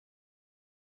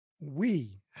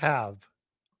We have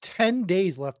 10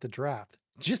 days left to draft.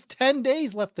 Just 10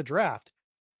 days left to draft.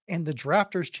 And the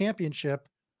Drafters Championship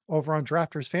over on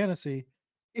Drafters Fantasy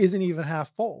isn't even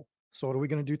half full. So, what are we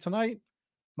going to do tonight?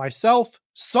 Myself,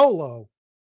 solo,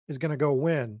 is going to go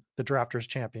win the Drafters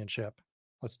Championship.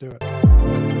 Let's do it.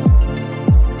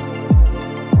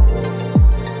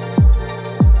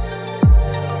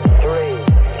 Three,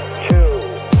 two,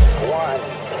 one,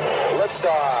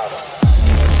 liftoff.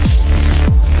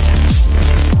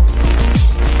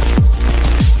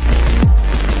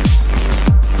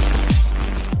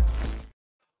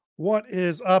 What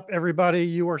is up, everybody?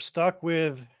 You are stuck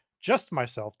with just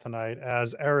myself tonight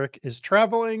as Eric is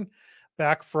traveling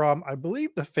back from, I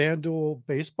believe, the FanDuel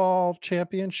Baseball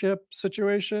Championship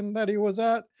situation that he was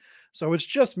at. So it's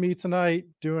just me tonight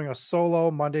doing a solo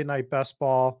Monday Night Best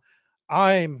Ball.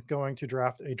 I'm going to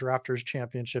draft a Drafters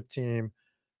Championship team.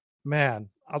 Man,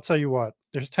 I'll tell you what,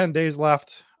 there's 10 days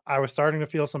left. I was starting to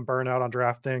feel some burnout on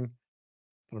drafting,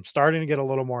 but I'm starting to get a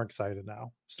little more excited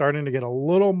now. Starting to get a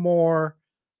little more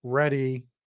ready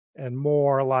and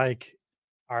more like,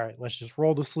 all right, let's just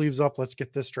roll the sleeves up. Let's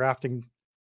get this drafting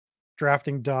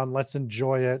done. Let's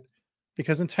enjoy it.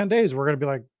 Because in 10 days, we're going to be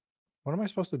like, what am I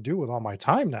supposed to do with all my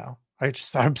time now?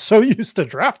 I'm so used to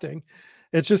drafting.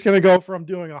 It's just going to go from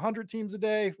doing 100 teams a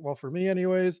day, well, for me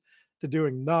anyways, to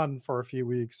doing none for a few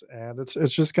weeks. And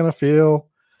it's just going to feel,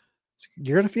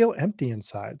 you're going to feel empty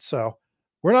inside. So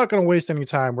we're not going to waste any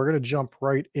time. We're going to jump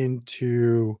right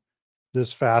into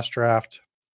this fast draft.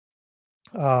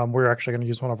 We're actually going to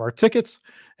use one of our tickets.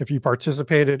 If you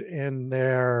participated in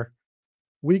their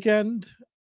weekend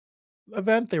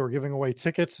event, they were giving away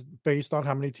tickets based on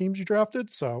how many teams you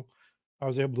drafted. So I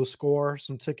was able to score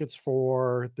some tickets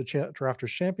for the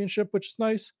Drafters Championship, which is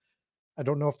nice. I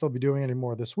don't know if they'll be doing any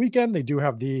more this weekend. They do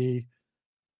have the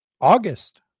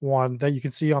August one that you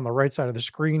can see on the right side of the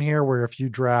screen here, where if you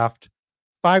draft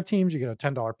 5 teams, you get a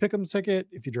 $10 pick'em ticket.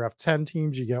 If you draft 10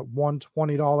 teams, you get one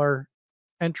 $20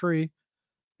 entry.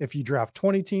 If you draft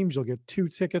 20 teams, you'll get 2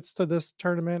 tickets to this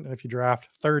tournament. And if you draft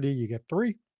 30, you get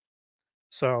 3.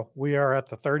 So we are at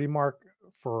the 30 mark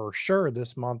for sure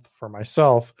this month for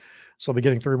myself. So I'll be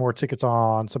getting 3 more tickets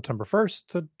on September 1st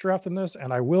to draft in this.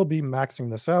 And I will be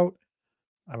maxing this out.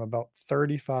 I'm about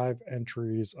 35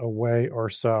 entries away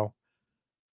or so.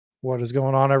 What is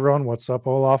going on, everyone? What's up,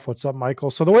 Olaf? What's up,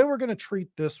 Michael? So the way we're going to treat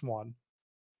this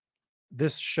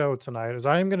show tonight is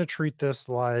I am going to treat this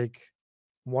like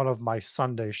one of my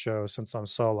Sunday shows since I'm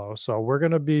solo. So we're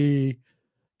going to be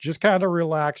just kind of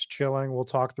relaxed, chilling. We'll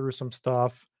talk through some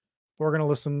stuff. We're going to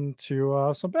listen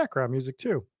to some background music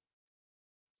too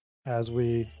as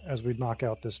we knock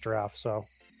out this draft. So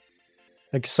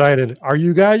excited. Are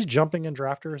you guys jumping in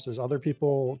drafters? Is other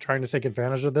people trying to take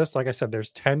advantage of this? Like I said,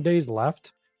 there's 10 days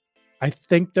left. I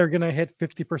think they're going to hit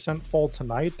 50% full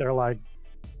tonight. They're like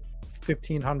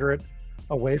 1,500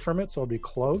 away from it, so it'll be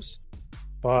close.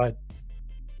 But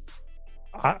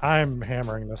I'm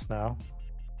hammering this now.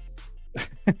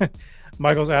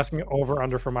 Michael's asking over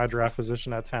under for my draft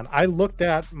position at 10. I looked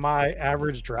at my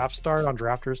average draft start on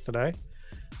drafters today.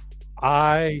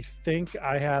 I think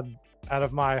I had, out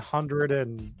of my 100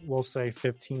 and we'll say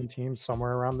 15 teams,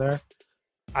 somewhere around there,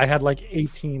 I had like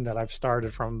 18 that I've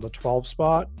started from the 12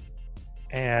 spot,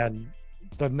 and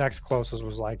the next closest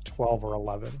was like 12 or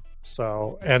 11.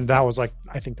 So, and that was like,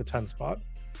 I think the 10 spot.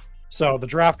 So the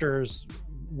drafters,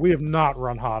 we have not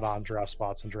run hot on draft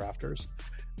spots and drafters.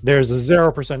 There's a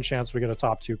 0% chance we get a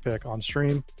top 2 pick on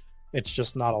stream. It's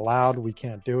just not allowed. We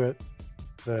can't do it.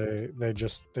 They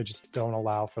just don't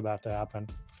allow for that to happen.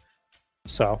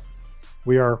 So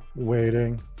we are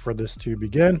waiting for this to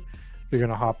begin. We're going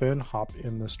to hop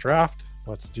in this draft.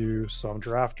 Let's do some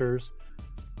drafters.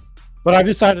 But I've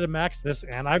decided to max this,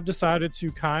 and I've decided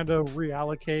to kind of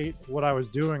reallocate what I was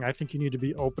doing. I think you need to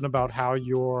be open about how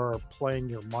you're playing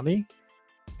your money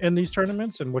in these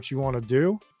tournaments and what you want to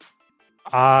do.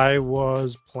 I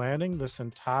was planning this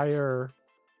entire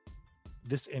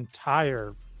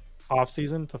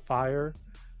offseason to fire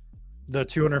the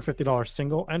 $250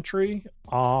 single entry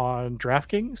on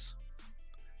DraftKings,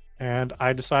 and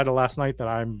I decided last night that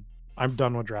I'm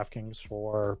done with DraftKings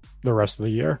for the rest of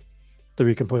the year, to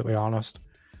be completely honest.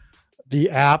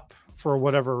 The app, for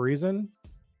whatever reason,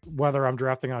 whether I'm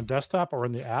drafting on desktop or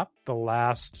in the app, the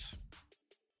last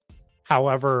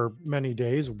however many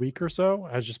days, week or so,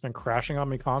 has just been crashing on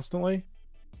me constantly.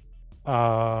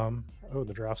 Oh,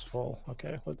 the draft's full.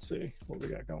 Okay, let's see what we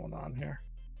got going on here.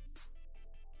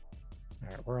 All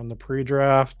right, we're on the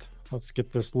pre-draft. Let's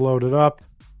get this loaded up.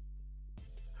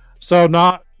 So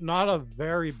not a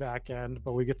very back end,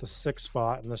 but we get the 6th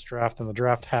spot in this draft, and the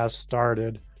draft has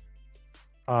started.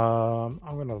 I'm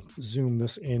going to zoom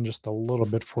this in just a little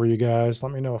bit for you guys.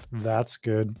 Let me know if that's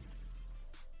good.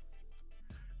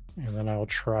 And then I'll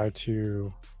try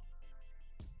to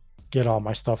get all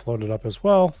my stuff loaded up as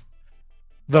well.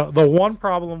 The one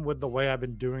problem with the way I've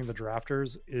been doing the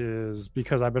drafters is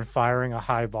because I've been firing a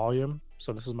high volume.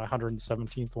 So this is my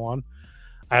 117th one.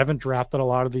 I haven't drafted a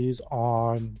lot of these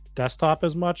on desktop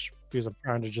as much because I'm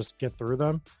trying to just get through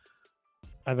them.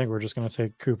 I think we're just going to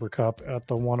take Cooper Kupp at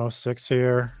the 106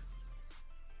 here.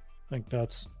 I think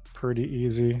that's pretty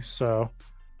easy. So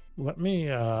let me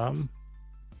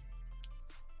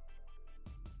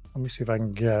see if I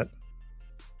can get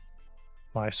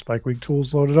my Spike Week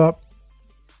tools loaded up.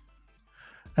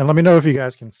 And let me know if you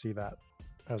guys can see that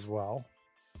as well.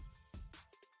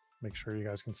 Make sure you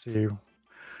guys can see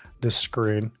this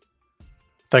screen.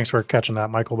 Thanks for catching that,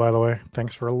 Michael, by the way.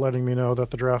 Thanks for letting me know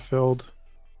that the draft filled.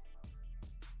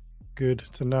 Good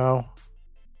to know.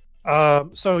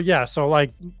 So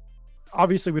like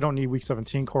obviously we don't need week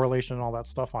 17 correlation and all that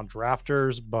stuff on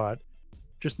drafters, but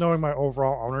just knowing my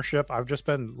overall ownership, I've just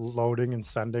been loading and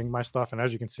sending my stuff. And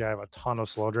as you can see, I have a ton of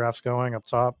slow drafts going up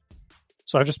top.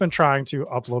 So I've just been trying to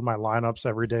upload my lineups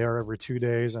every day or every 2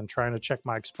 days and trying to check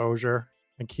my exposure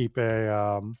and keep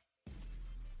a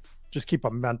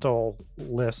mental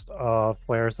list of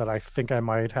players that I think I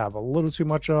might have a little too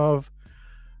much of.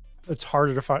 It's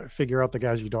harder to figure out the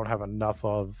guys you don't have enough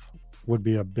of would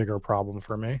be a bigger problem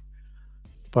for me.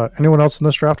 But anyone else in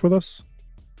this draft with us?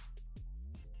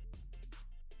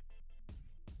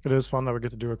 It is fun that we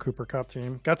get to do a Cooper Kupp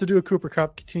team. Got to do a Cooper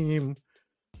Kupp team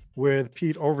with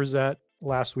Pete Overzet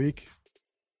last week.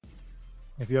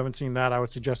 If you haven't seen that, I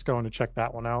would suggest going to check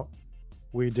that one out.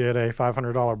 We did a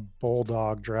 $500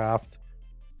 Bulldog draft,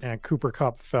 and Cooper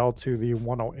Kupp fell to the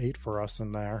 108 for us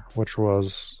in there, which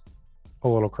was a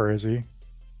little crazy.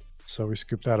 So we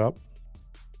scooped that up.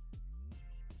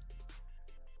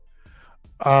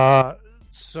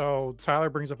 So Tyler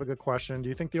brings up a good question. Do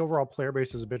you think the overall player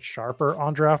base is a bit sharper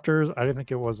on drafters? I didn't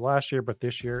think it was last year, but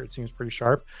this year it seems pretty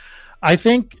sharp. I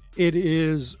think it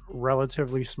is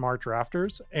relatively smart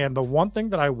drafters. And the one thing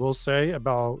that I will say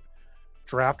about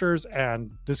drafters, and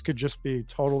this could just be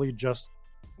totally just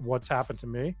what's happened to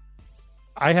me,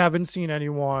 I haven't seen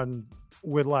anyone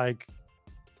with like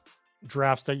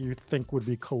drafts that you think would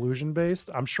be collusion based.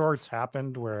 I'm sure it's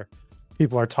happened where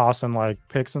people are tossing like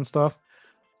picks and stuff.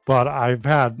 But I've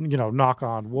had, knock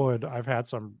on wood, I've had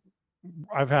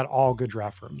all good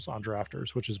draft rooms on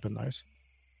drafters, which has been nice.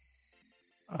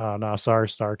 No, sorry,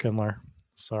 Star Kindler.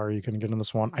 Sorry you couldn't get in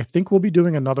this one. I think we'll be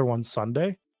doing another one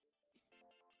Sunday.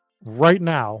 Right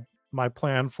now, my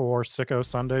plan for Sicko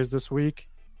Sundays this week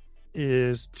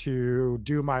is to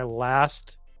do my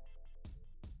last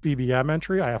BBM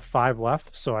entry. I have 5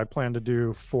 left, so I plan to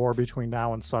do 4 between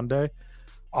now and Sunday.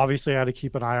 Obviously, I had to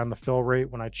keep an eye on the fill rate.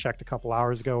 When I checked a couple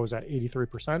hours ago, it was at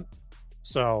 83%.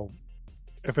 So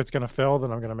if it's going to fill,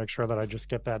 then I'm going to make sure that I just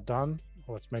get that done.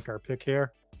 Let's make our pick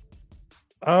here.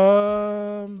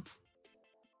 I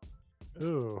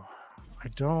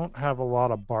don't have a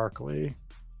lot of Barkley.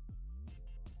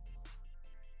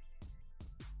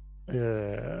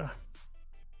 Yeah.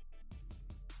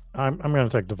 I'm going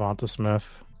to take Devonta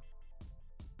Smith.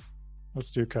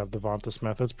 Let's do Kupp Devonta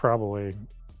Smith. It's probably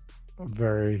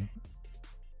very,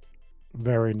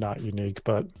 very not unique,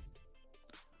 but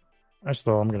I'm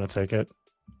going to take it.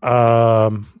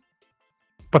 But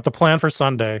the plan for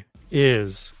Sunday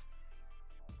is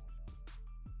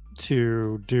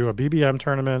to do a BBM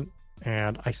tournament,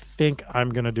 and I think I'm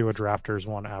going to do a drafters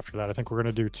one after that. I think we're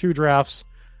going to do 2 drafts.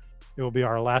 It will be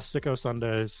our last Sicko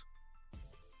Sundays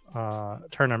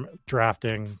tournament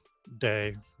drafting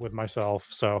day with myself.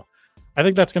 So I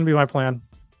think that's going to be my plan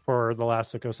for the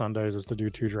last Sicko Sundays, is to do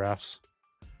 2 drafts.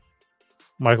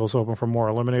 Michael's hoping for more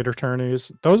eliminator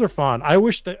tourneys. Those are fun.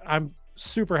 I'm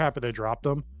super happy they dropped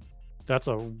them. That's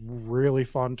a really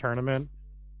fun tournament.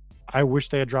 I wish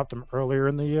they had dropped them earlier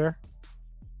in the year,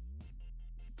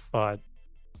 but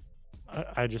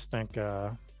I just think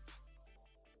I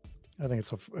think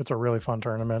it's a really fun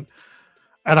tournament.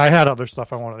 And I had other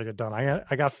stuff I wanted to get done.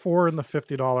 I got 4 in the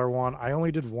 $50 one. I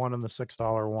only did 1 in the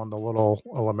 $6 one, the little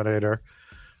eliminator,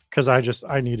 because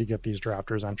I need to get these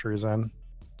drafters entries in.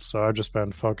 So I've just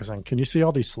been focusing. Can you see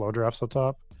all these slow drafts up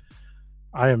top?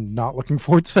 I am not looking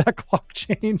forward to that clock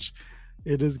change.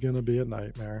 It is going to be a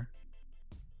nightmare.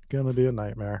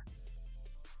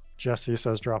 Jesse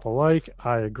says drop a like.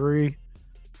 I agree.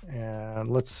 And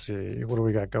let's see. What do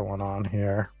we got going on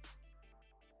here?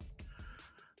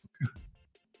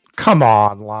 Come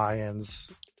on,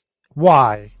 Lions.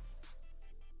 Why?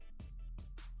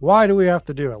 Why do we have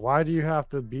to do it? Why do you have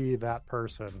to be that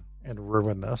person and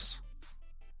ruin this?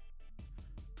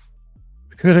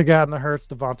 Could have gotten the Hurts,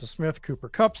 Devonta Smith, Cooper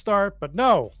Kupp start, but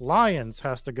no, Lions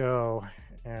has to go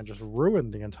and just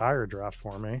ruin the entire draft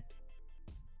for me.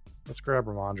 Let's grab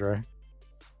Ramondre.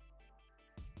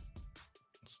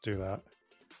 Let's do that.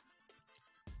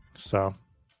 So,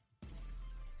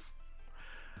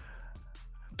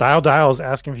 Dial is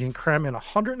asking if you can cram in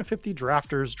 150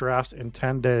 drafters drafts in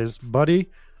 10 days. Buddy,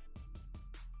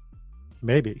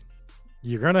 maybe.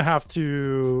 You're going to have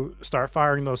to start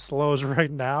firing those slows right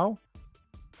now.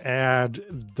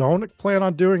 And don't plan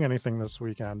on doing anything this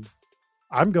weekend.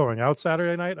 I'm going out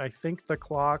Saturday night. I think the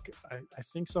clock, I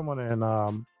think someone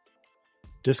in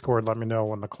Discord let me know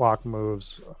when the clock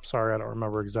moves. I'm sorry, I don't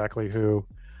remember exactly who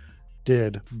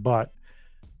did, but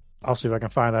I'll see if I can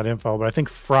find that info. But I think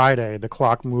Friday the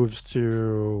clock moves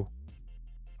to,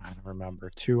 I don't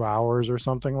remember, 2 hours or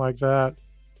something like that.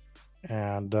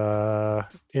 And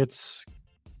it's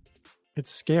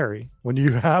scary when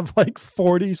you have like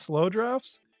 40 slow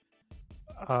drafts.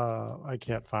 I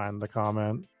can't find the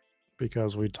comment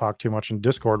because we talk too much in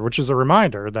Discord, which is a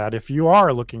reminder that if you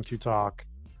are looking to talk,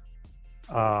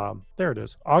 there it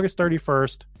is, August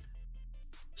 31st.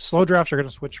 Slow drafts are going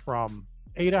to switch from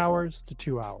 8 hours to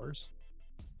 2 hours.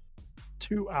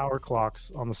 2 hour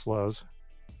clocks on the slows.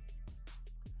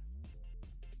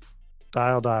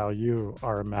 Dial, you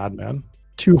are a madman.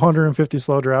 250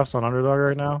 slow drafts on Underdog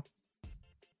right now.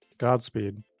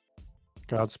 Godspeed.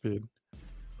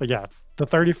 But yeah, the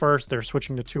 31st, they're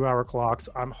switching to 2 hour clocks.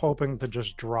 I'm hoping to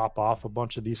just drop off a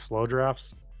bunch of these slow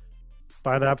drafts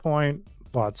by that point.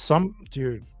 But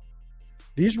dude,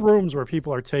 these rooms where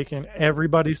people are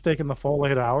everybody's taking the full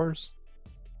 8 hours.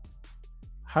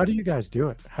 How do you guys do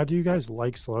it? How do you guys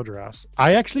like slow drafts?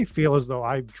 I actually feel as though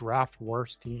I draft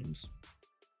worse teams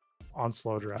on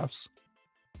slow drafts,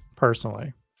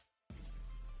 personally.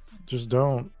 Just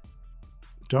don't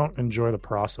enjoy the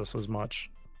process as much,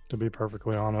 to be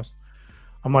perfectly honest.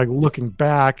 I'm like looking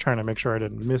back, trying to make sure I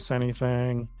didn't miss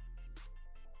anything.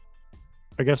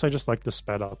 I guess I just like the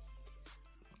sped up,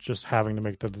 just having to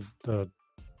make the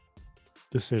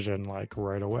decision like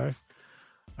right away.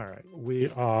 All right, we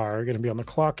are going to be on the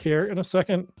clock here in a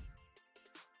second.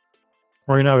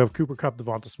 Right now we have Cooper Kupp,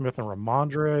 Devonta Smith, and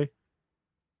Ramondre.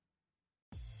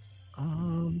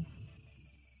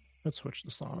 Let's switch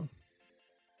the song.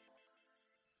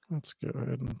 Let's go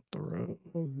ahead and throw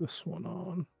this one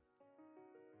on.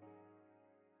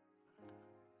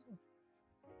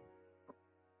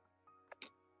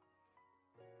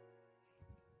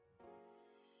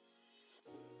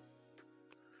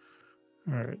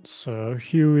 All right, so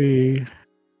Huey,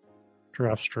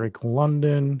 drafts Drake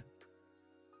London.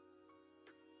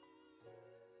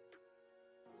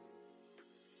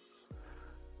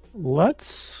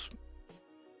 Let's...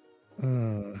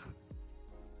 What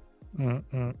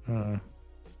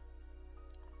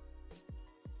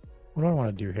do I want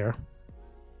to do here?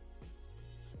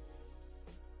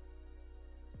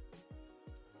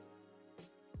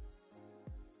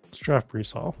 Let's draft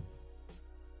Breece Hall.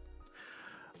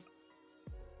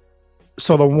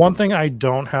 So the one thing I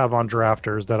don't have on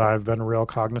drafters that I've been real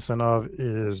cognizant of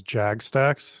is Jag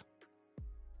stacks.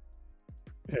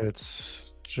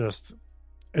 It's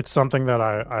something that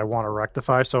I want to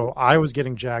rectify. So I was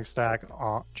getting Jag stacks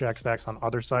on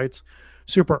other sites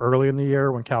super early in the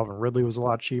year when Calvin Ridley was a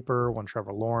lot cheaper, when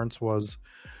Trevor Lawrence was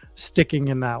sticking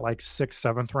in that like 6th,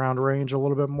 7th round range a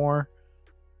little bit more.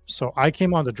 So I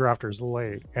came on to drafters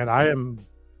late, and I am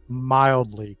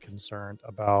mildly concerned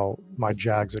about my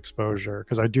Jags exposure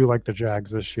because I do like the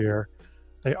Jags this year.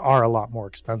 They are a lot more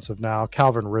expensive now.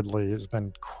 Calvin Ridley has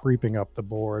been creeping up the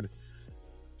board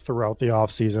throughout the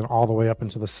offseason, all the way up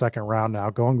into the 2nd round now,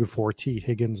 going before T.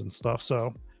 Higgins and stuff.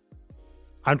 So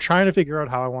I'm trying to figure out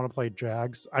how I want to play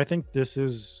Jags. I think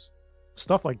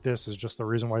stuff like this is just the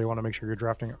reason why you want to make sure you're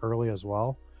drafting early as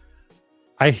well.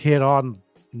 I hit on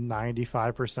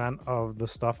 95% of the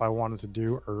stuff I wanted to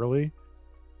do early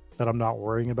that I'm not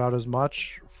worrying about as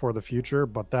much for the future,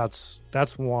 but that's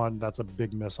a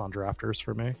big miss on drafters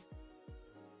for me.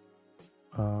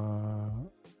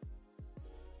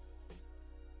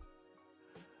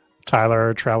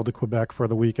 Tyler traveled to Quebec for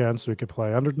the weekend so we could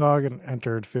play Underdog and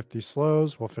entered 50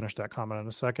 slows. We'll finish that comment in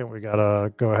a second. We got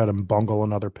to go ahead and bungle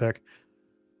another pick.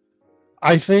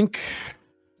 I think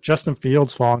Justin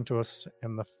Fields falling to us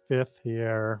in the 5th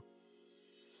here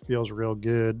feels real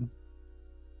good.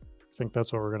 I think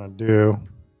that's what we're going to do.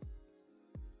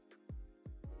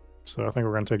 So I think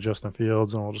we're going to take Justin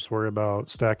Fields, and we'll just worry about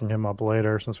stacking him up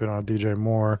later since we don't have DJ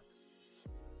Moore.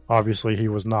 Obviously, he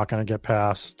was not going to get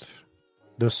past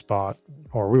this spot,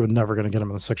 or we were never going to get him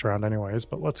in the 6th round anyways,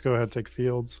 but let's go ahead and take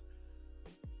Fields.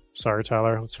 Sorry,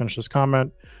 Tyler. Let's finish this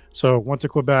comment. So went to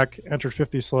Quebec, entered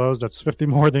 50 slows. That's 50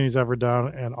 more than he's ever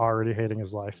done, and already hating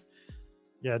his life.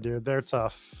 Yeah, dude, they're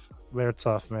tough. They're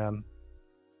tough, man.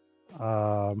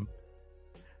 I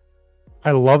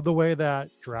love the way that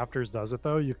Drafters does it,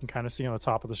 though. You can kind of see on the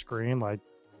top of the screen, like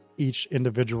each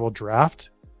individual draft.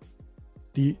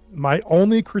 My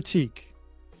only critique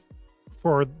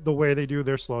for the way they do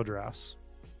their slow drafts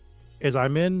is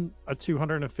I'm in a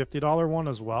 $250 one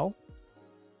as well.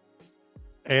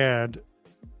 And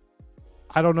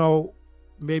I don't know,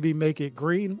 maybe make it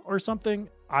green or something.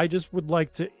 I just would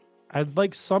like I'd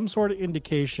like some sort of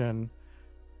indication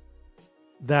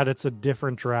that it's a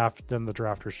different draft than the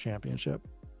Drafters Championship.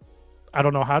 I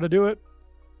don't know how to do it.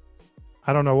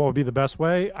 I don't know what would be the best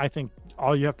way. I think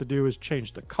all you have to do is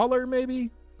change the color,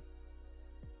 maybe.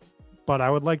 But I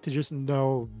would like to just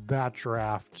know that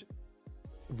draft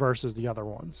versus the other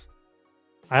ones.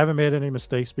 I haven't made any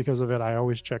mistakes because of it. I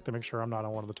always check to make sure I'm not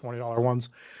on one of the $20 ones.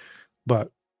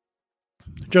 But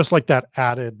just like that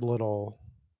added little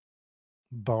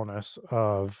bonus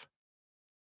of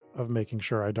making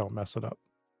sure I don't mess it up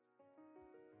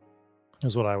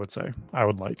is what I would say. I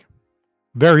would like.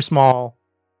 Very small,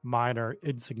 minor,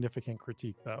 insignificant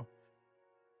critique, though.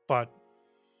 But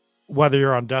whether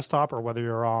you're on desktop or whether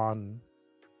you're on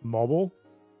mobile,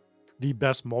 the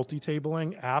best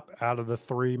multi-tabling app out of the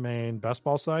 3 main best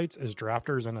ball sites is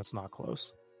Drafters, and it's not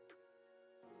close.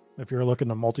 If you're looking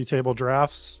to multi-table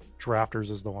drafts, Drafters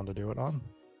is the one to do it on.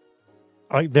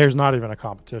 There's not even a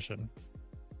competition.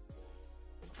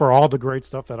 For all the great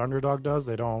stuff that Underdog does,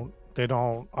 they don't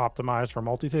optimize for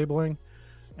multi-tabling,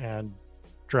 and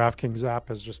DraftKings app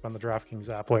has just been the DraftKings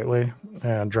app lately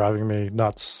and driving me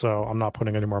nuts, so I'm not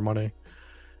putting any more money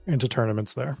into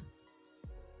tournaments there.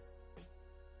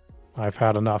 I've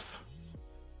had enough.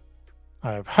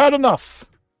 I've had enough.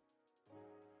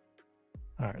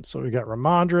 All right, so we got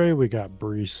Ramondre, we got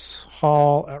Breece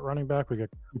Hall at running back, we got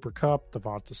Cooper Kupp,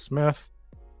 Devonta Smith,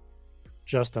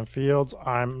 Justin Fields.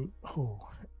 I'm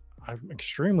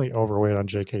extremely overweight on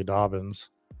J.K. Dobbins.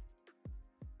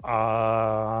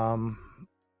 I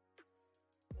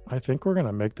think we're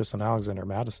gonna make this an Alexander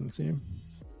Mattison team.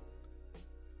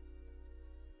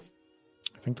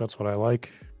 I think that's what I like.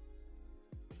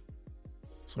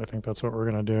 So I think that's what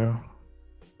we're gonna do.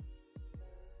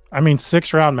 I mean,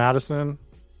 6th round Madison.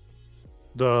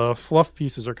 The fluff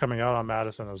pieces are coming out on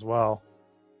Madison as well.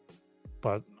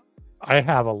 But I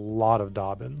have a lot of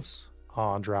Dobbins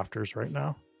on Drafters right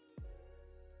now.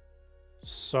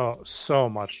 So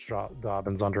much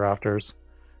Dobbins on Drafters.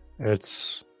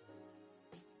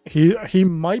 He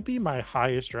might be my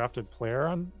highest drafted player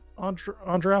on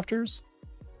Drafters.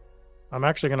 I'm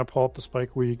actually going to pull up the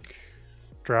Spike Week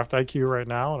Draft IQ right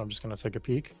now, and I'm just going to take a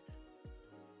peek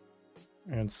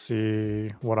and see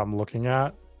what I'm looking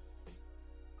at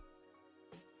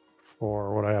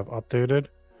for what I have updated.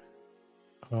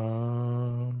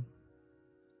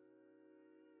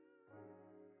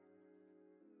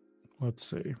 Let's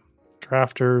see.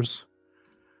 Drafters,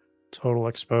 total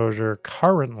exposure.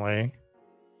 Currently,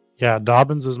 yeah,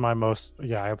 Dobbins is my most.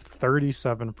 Yeah, I have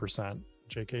 37%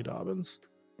 J.K. Dobbins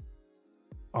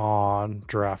on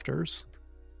Drafters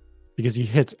because he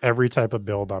hits every type of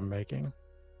build I'm making.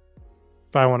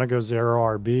 If I want to go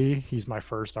 0 RB, he's my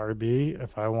first RB.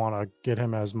 If I want to get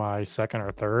him as my second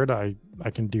or third, I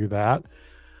can do that.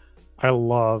 I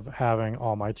love having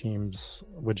all my teams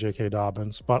with J.K.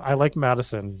 Dobbins, but I like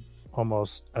Madison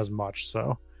almost as much.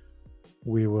 So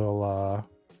we'll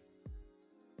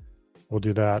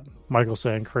do that. Michael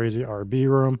saying crazy RB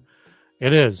room.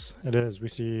 It is. We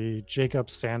see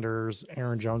Jacobs, Sanders,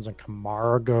 Aaron Jones, and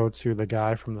Kamara go to the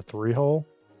guy from the 3-hole.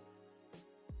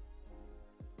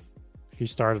 He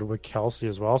started with Kelsey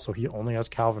as well, so he only has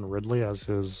Calvin Ridley as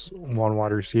his one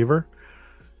wide receiver.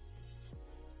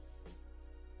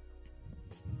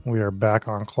 We are back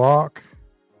on clock.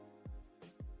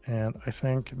 And I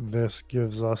think this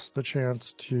gives us the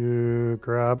chance to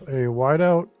grab a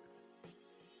wideout.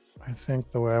 I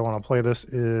think the way I want to play this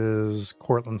is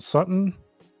Courtland Sutton.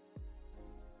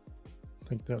 I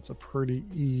think that's a pretty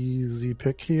easy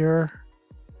pick here.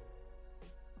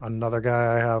 Another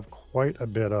guy I have quite a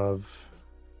bit of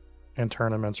in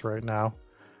tournaments right now.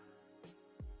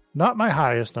 Not my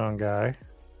highest owned guy.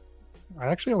 I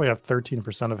actually only have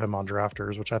 13% of him on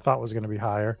Drafters, which I thought was going to be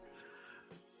higher.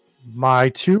 My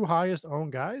 2 highest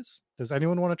owned guys. Does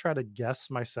anyone want to try to guess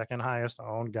my second highest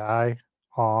owned guy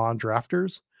on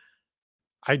Drafters?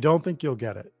 I don't think you'll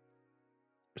get it.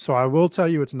 So I will tell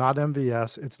you it's not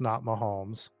MVS. It's not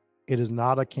Mahomes. It is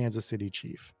not a Kansas City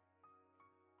Chief.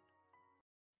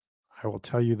 I will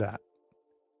tell you that.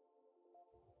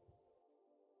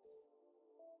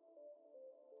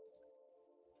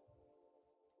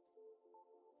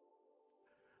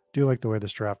 Do like the way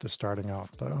this draft is starting out,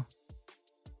 though.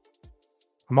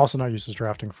 I'm also not used to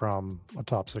drafting from a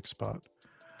top 6 spot.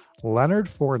 Leonard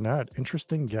Fournette.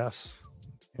 Interesting guess.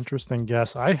 Interesting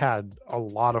guess. I had a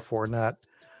lot of Fournette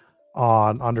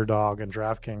on Underdog and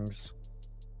DraftKings.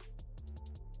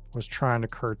 Was trying to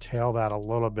curtail that a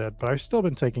little bit, but I've still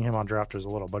been taking him on drafters a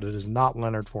little, but it is not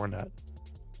Leonard Fournette.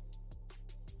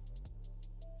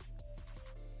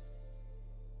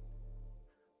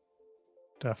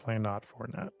 Definitely not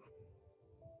Fournette.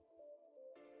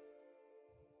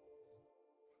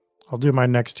 I'll do my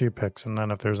next 2 picks, and then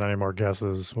if there's any more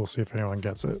guesses, we'll see if anyone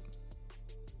gets it.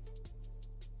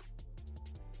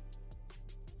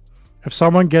 If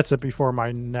someone gets it before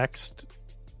my next,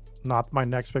 not my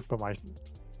next pick, but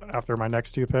after my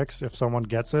next 2 picks, if someone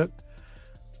gets it,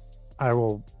 I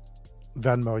will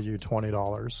Venmo you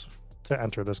 $20 to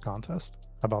enter this contest.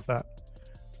 How about that?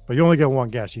 But you only get one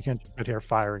guess. You can't sit here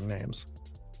firing names.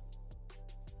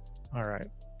 All right.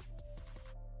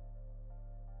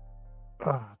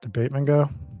 Did Bateman go?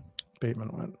 Bateman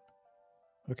went.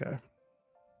 Okay.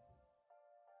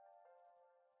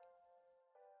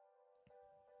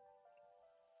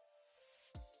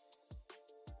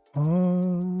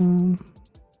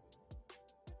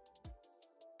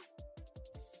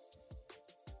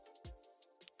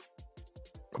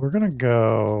 We're going to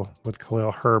go with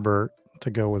Khalil Herbert to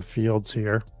go with Fields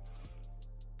here.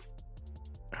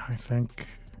 I think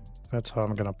that's how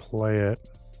I'm going to play it.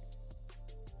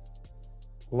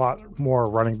 A lot more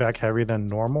running back heavy than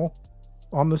normal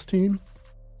on this team,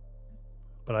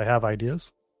 but I have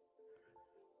ideas.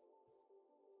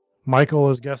 Michael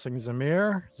is guessing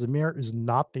Zamir. Zamir is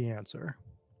not the answer.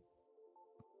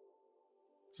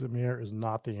 Zamir is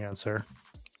not the answer.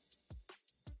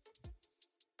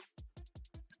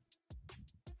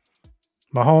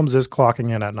 Mahomes is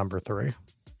clocking in at number 3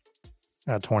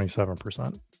 at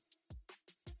 27%.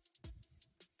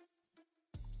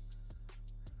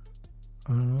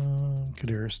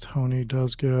 Kadarius Toney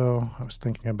does go. I was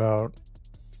thinking about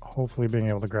hopefully being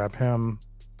able to grab him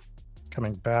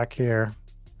coming back here.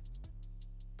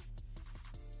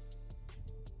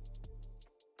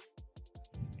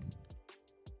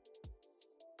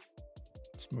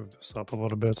 Let's move this up a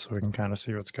little bit so we can kind of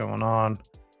see what's going on.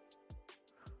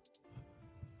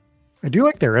 I do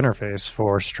like their interface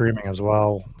for streaming as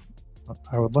well.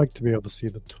 I would like to be able to see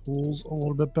the tools a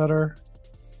little bit better.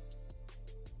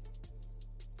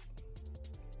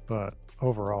 But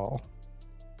overall,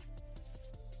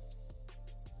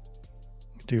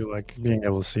 I do like being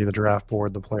able to see the draft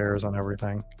board, the players, and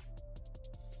everything.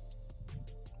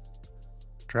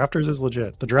 Drafters is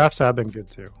legit. The drafts have been good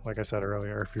too. Like I said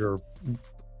earlier, if you're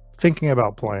thinking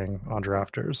about playing on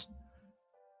drafters,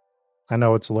 I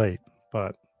know it's late,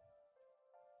 but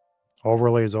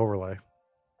overlay is overlay.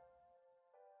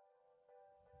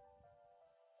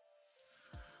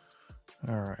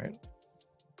 All right.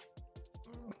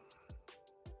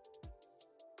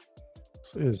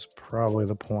 This is probably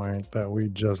the point that we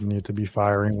just need to be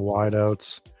firing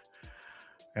wideouts.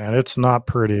 And it's not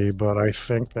pretty, but I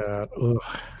think that...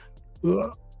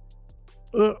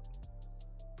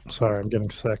 Sorry, I'm getting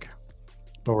sick.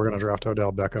 But we're going to draft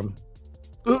Odell Beckham.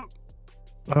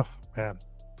 Oh, man.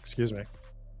 Excuse me.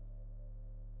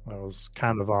 That was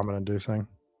kind of vomit-inducing.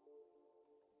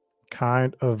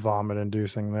 Kind of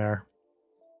vomit-inducing there.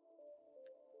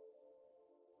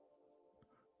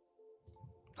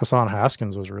 Hassan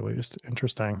Haskins was released.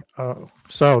 Interesting.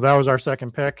 So that was our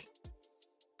second pick.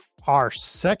 Our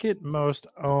second most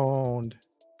owned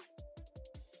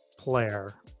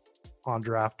player on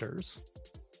drafters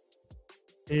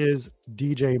is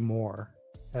DJ Moore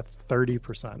at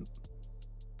 30%.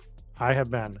 I have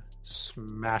been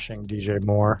smashing DJ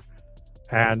Moore,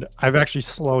 and I've actually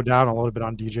slowed down a little bit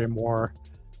on DJ Moore.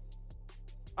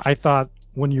 I thought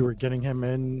when you were getting him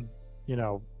in,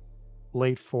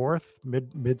 late 4th,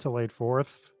 mid to late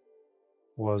 4th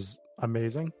was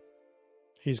amazing.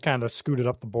 He's kind of scooted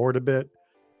up the board a bit.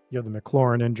 You have the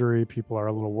McLaurin injury. People are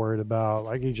a little worried about.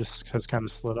 Like, he just has kind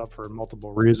of slid up for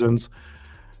multiple reasons.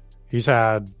 He's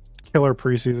had killer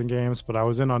preseason games, but I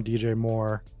was in on DJ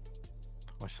Moore.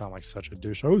 I sound like such a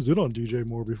douche. I was in on DJ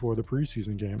Moore before the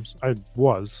preseason games. I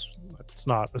was. It's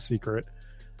not a secret.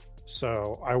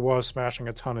 So I was smashing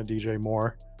a ton of DJ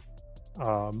Moore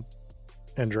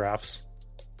in drafts.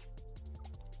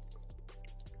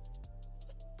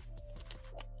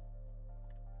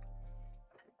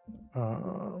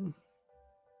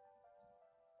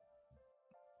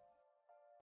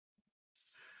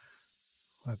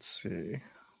 Let's see.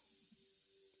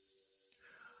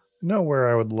 Know where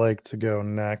I would like to go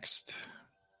next.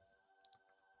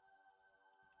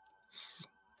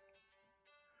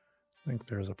 I think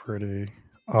there's a pretty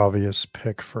obvious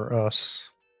pick for us.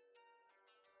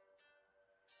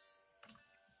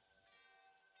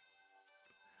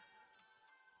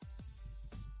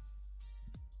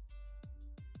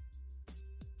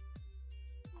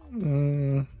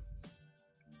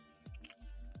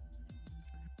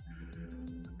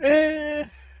 Eh.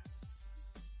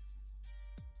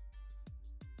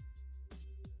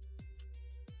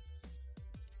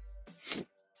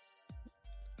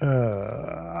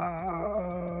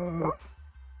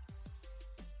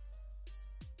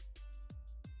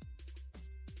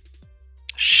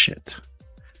 Shit.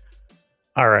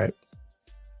 All right.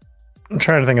 I'm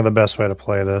trying to think of the best way to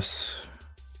play this.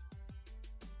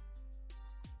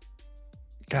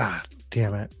 God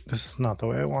damn it. This is not the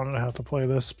way I wanted to have to play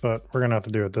this, but we're going to have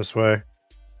to do it this way.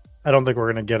 I don't think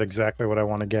we're going to get exactly what I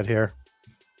want to get here.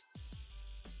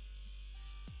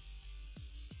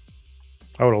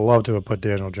 I would have loved to have put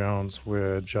Daniel Jones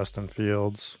with Justin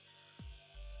Fields.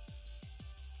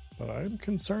 But I'm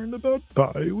concerned about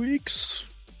bye weeks.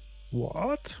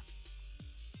 What?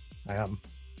 I am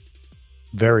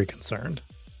very concerned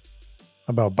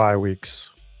about bye weeks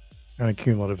in a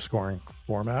cumulative scoring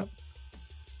format.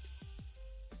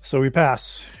 So we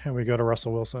pass and we go to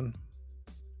Russell Wilson.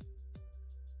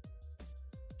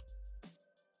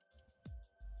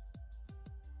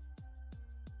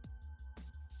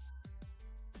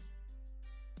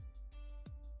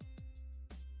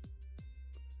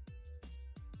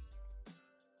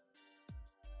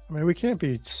 I mean, we can't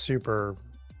be super...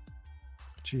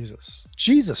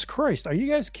 Jesus Christ. Are you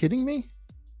guys kidding me?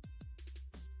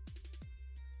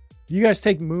 You guys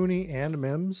take Mooney and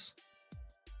Mims?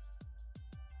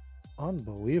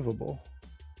 Unbelievable.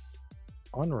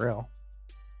 Unreal.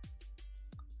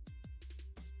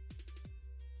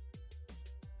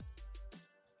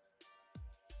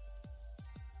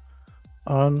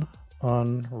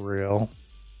 Unreal.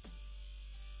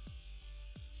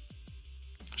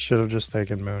 Should have just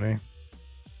taken Mooney.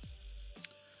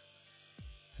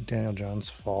 Daniel Jones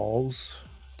falls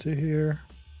to here.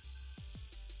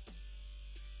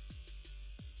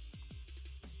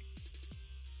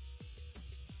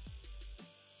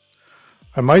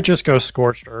 I might just go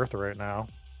Scorched Earth right now.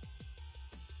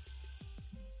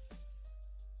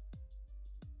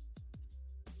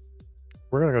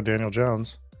 We're going to go Daniel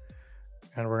Jones.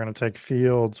 And we're going to take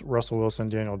Fields, Russell Wilson,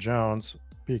 Daniel Jones,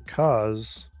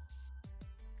 because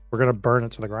we're going to burn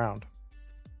it to the ground.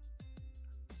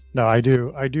 No, I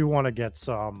do want to get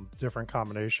some different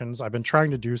combinations. I've been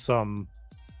trying to do some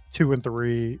 2 and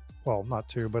 3, well, not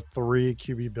 2, but 3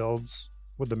 QB builds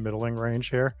with the middling range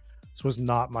here. This was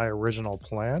not my original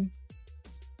plan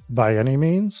by any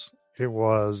means. It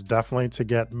was definitely to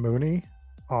get Mooney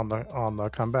on the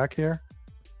comeback here.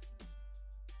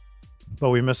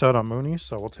 But we miss out on Mooney,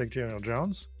 so we'll take Daniel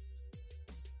Jones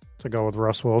to go with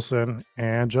Russ Wilson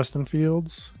and Justin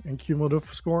Fields in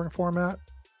cumulative scoring format.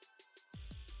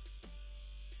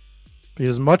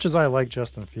 Because as much as I like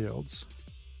Justin Fields,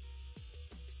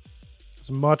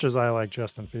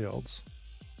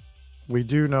 we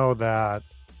do know that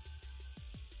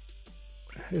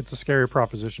it's a scary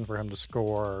proposition for him to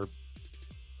score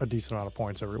a decent amount of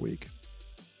points every week.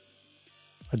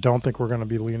 I don't think we're going to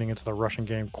be leaning into the rushing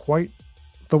game quite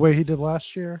the way he did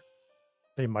last year.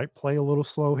 They might play a little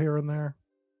slow here and there,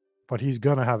 but he's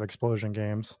going to have explosion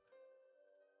games.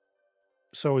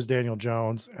 So is Daniel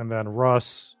Jones, and then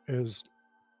Russ is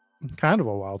kind of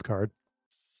a wild card.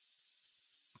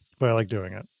 But I like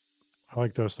doing it. I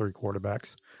like those 3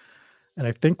 quarterbacks. And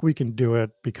I think we can do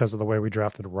it because of the way we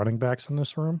drafted running backs in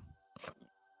this room,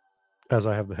 as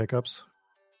I have the hiccups.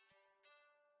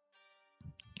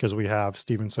 Because we have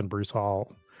Stevenson, Breece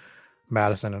Hall,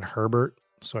 Madison, and Herbert.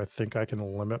 So I think I can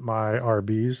limit my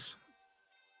RBs.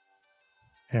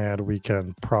 And we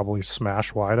can probably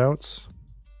smash wideouts.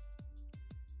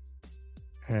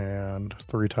 And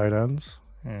 3 tight ends.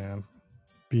 And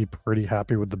be pretty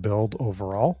happy with the build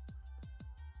overall.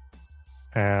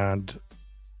 And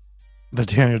the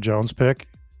Daniel Jones pick,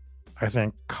 I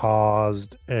think,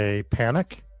 caused a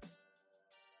panic.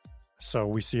 So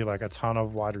we see like a ton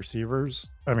of wide receivers.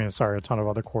 A ton of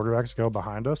other quarterbacks go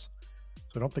behind us.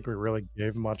 So I don't think we really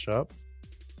gave much up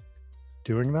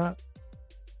doing that.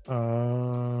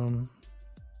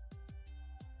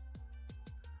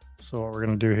 So what we're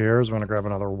going to do here is we're going to grab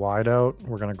another wideout.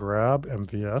 We're going to grab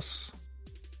MVS.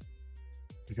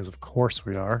 Because of course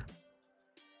we are.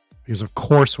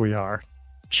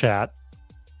 Chat.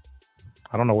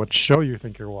 I don't know what show you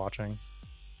think you're watching.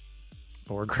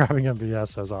 But we're grabbing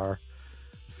MVS as our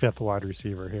 5th wide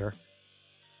receiver here.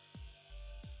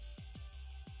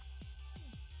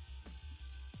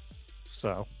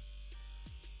 So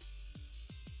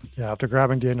Yeah, after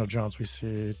grabbing Daniel Jones, we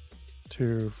see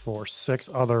 2, 4, 6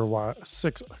 other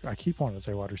six. I keep wanting to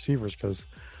say wide receivers because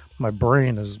my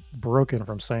brain is broken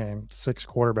from saying 6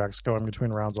 quarterbacks going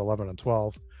between rounds 11 and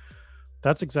 12.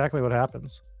 That's exactly what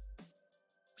happens.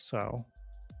 So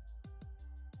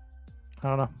I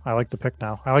don't know. I like the pick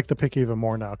now. I like the pick even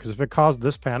more now because if it caused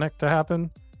this panic to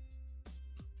happen,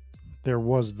 there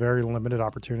was very limited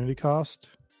opportunity cost,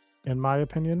 in my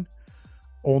opinion.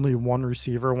 Only one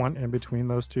receiver went in between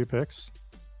those 2 picks.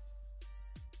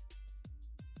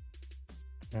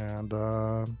 And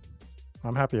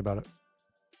I'm happy about it.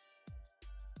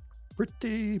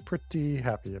 Pretty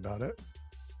happy about it.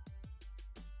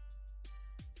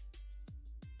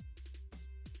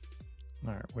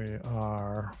 All right, we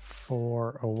are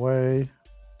 4 away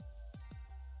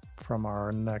from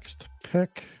our next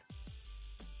pick.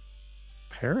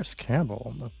 Paris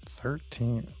Campbell, the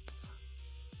 13th.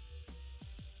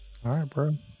 All right,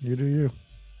 bro, you do you.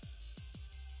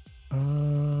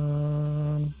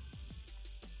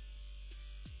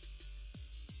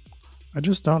 I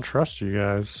just don't trust you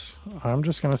guys. I'm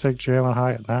just going to take Jalin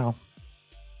Hyatt now.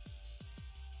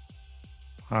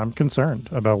 I'm concerned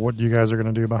about what you guys are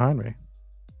going to do behind me.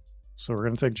 So we're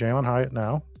going to take Jalin Hyatt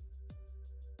now.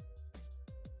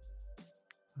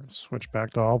 Switch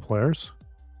back to all players.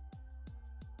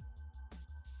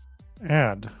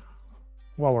 And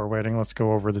while we're waiting, let's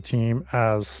go over the team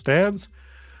as stands.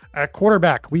 At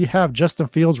quarterback, we have Justin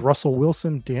Fields, Russell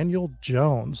Wilson, Daniel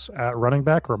Jones. At running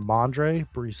back, Ramondre,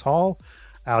 Breece Hall,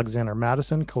 Alexander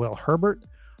Mattison, Khalil Herbert.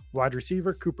 Wide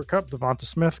receiver, Cooper Kupp, Devonta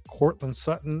Smith, Courtland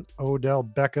Sutton, Odell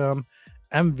Beckham,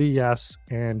 MVS,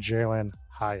 and Jalin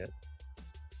Hyatt.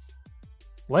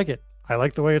 Like it. I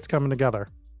like the way it's coming together.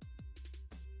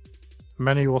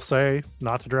 Many will say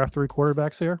not to draft 3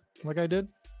 quarterbacks here, like I did.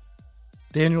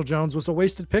 Daniel Jones was a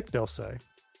wasted pick, they'll say.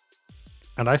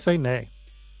 And I say nay.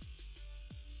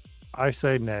 I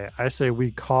say nay. I say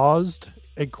we caused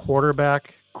a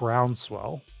quarterback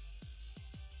groundswell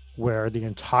where the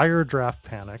entire draft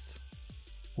panicked.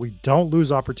 We don't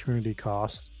lose opportunity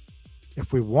costs.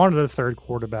 If we wanted a 3rd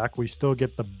quarterback, we still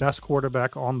get the best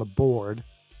quarterback on the board.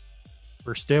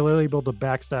 We're still able to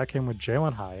backstack him with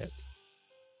Jalin Hyatt.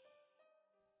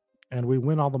 And we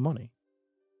win all the money.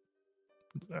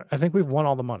 I think we've won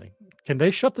all the money. Can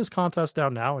they shut this contest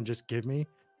down now and just give me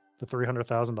the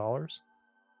 $300,000?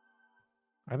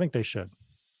 I think they should.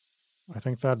 I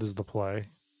think that is the play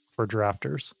for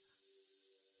drafters.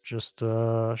 Just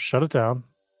shut it down.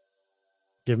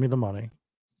 Give me the money.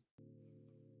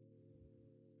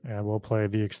 And we'll play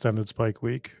the extended Spike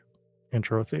Week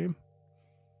intro theme.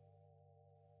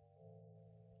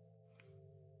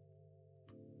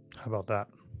 How about that?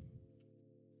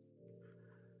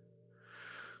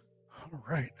 All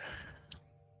right.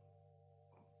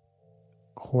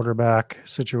 Quarterback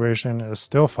situation is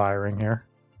still firing here.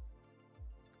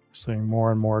 Seeing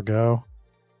more and more go.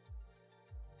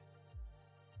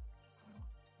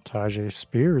 Tyjae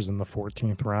Spears in the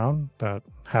 14th round. That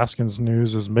Haskins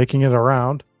news is making it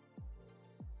around.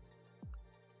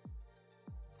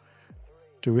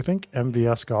 Do we think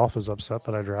MVS Golf is upset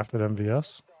that I drafted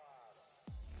MVS?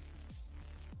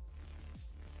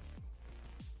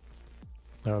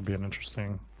 That would be an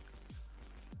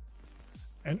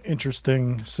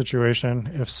interesting situation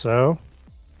if so.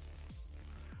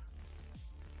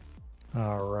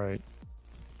 All right.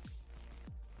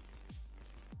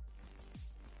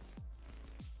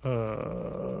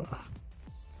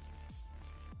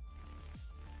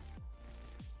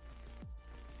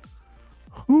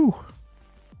 Whew.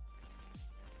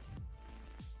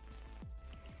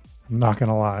 I'm not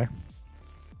gonna lie.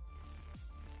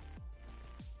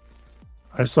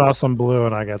 I saw some blue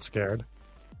and I got scared.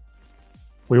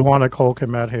 We want a Cole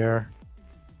Kmet here.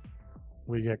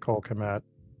 We get Cole Kmet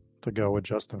to go with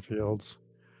Justin Fields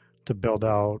to build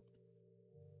out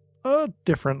a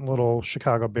different little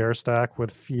Chicago Bear stack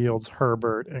with Fields,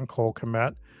 Herbert, and Cole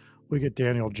Kmet. We get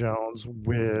Daniel Jones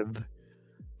with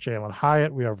Jalin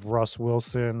Hyatt. We have Russ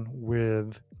Wilson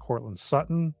with Courtland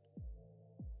Sutton.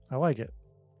 I like it.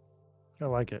 I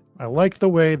like it. I like the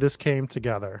way this came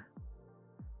together.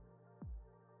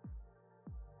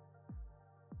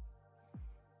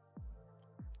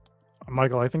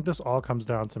 Michael, I think this all comes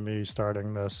down to me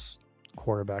starting this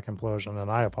quarterback implosion, and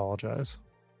I apologize.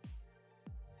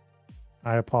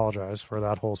 I apologize for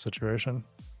that whole situation.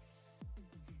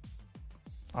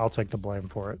 I'll take the blame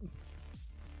for it.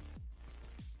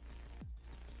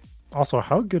 Also,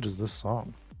 how good is this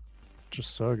song?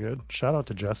 Just so good. Shout out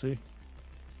to Jesse.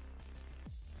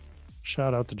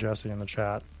 Shout out to Jesse in the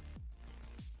chat.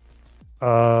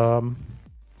 Do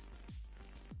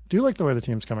you like the way the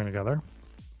team's coming together?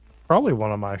 Probably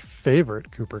one of my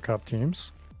favorite Cooper Cup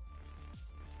teams.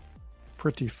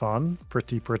 Pretty fun.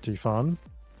 Pretty fun.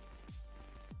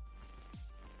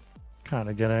 Kind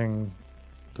of getting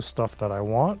the stuff that I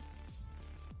want.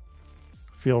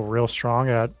 Feel real strong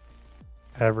at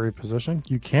every position.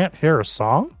 You can't hear a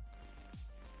song?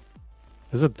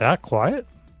 Is it that quiet?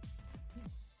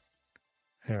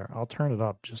 Here, I'll turn it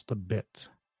up just a bit.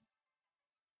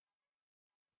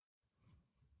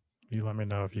 You let me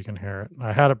know if you can hear it.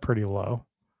 I had it pretty low.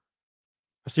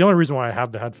 That's the only reason why I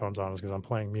have the headphones on, is because I'm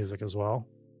playing music as well.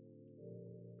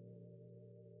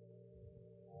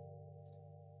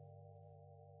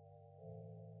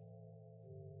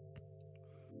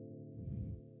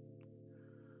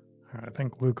 All right, I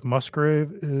think Luke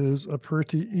Musgrave is a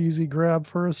pretty easy grab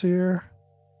for us here.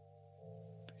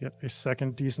 Get a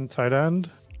second decent tight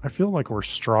end. I feel like we're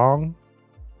strong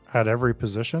at every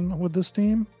position with this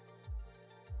team,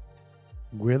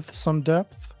 with some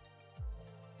depth.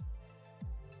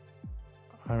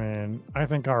 I mean, I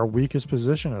think our weakest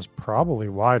position is probably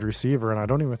wide receiver, and I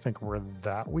don't even think we're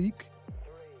that weak.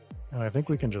 And I think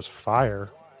we can just fire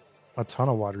a ton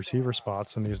of wide receiver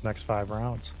spots in these next 5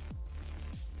 rounds.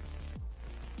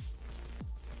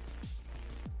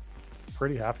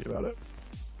 Pretty happy about it.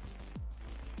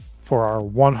 For our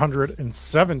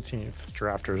 117th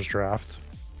Drafters draft.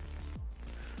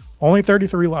 Only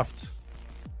 33 left.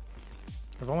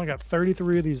 I've only got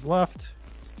 33 of these left.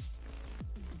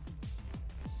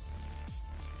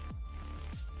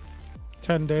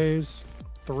 $10 days,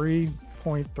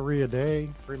 3.3 a day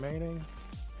remaining,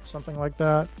 something like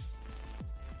that.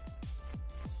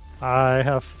 I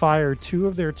have fired 2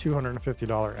 of their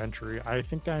 $250 entry. I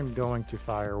think I'm going to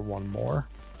fire 1 more,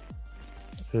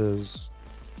 is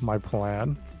my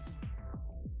plan.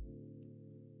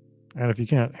 And if you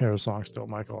can't hear the song still,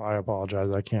 Michael, I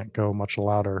apologize. I can't go much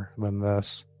louder than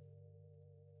this.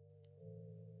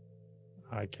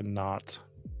 I cannot.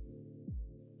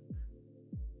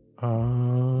 We're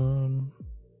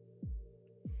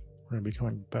going to be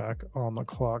coming back on the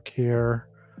clock here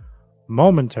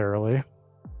momentarily.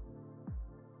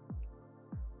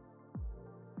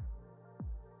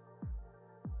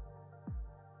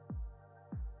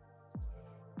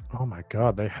 Oh my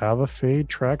God, they have a fade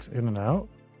tracks in and out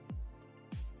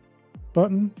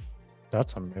button.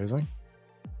 That's amazing.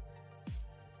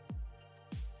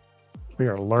 We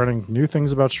are learning new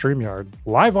things about StreamYard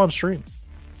live on stream.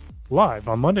 Live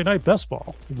on Monday Night Best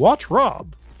Ball. Watch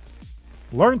Rob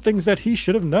learn things that he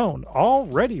should have known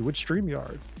already with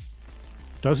StreamYard.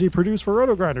 Does he produce for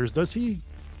RotoGrinders? Does he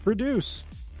produce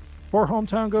for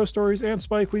Hometown Ghost Stories and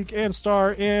Spike Week and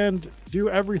Star and do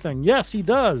everything? Yes, he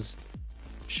does.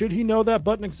 Should he know that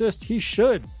button exists? He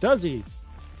should. Does he?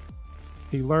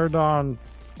 He learned on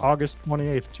August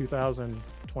 28th,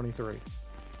 2023.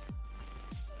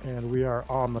 And we are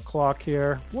on the clock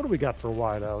here. What do we got for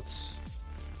wideouts?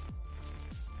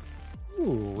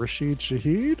 Ooh, Rashid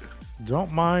Shaheed.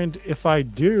 Don't mind if I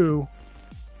do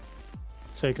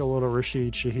take a little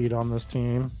Rashid Shaheed on this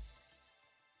team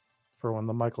for when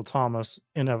the Michael Thomas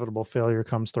inevitable failure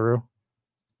comes through.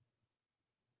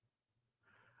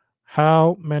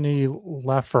 How many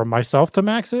left for myself to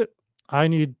max it? I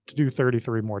need to do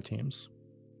 33 more teams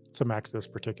to max this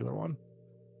particular one.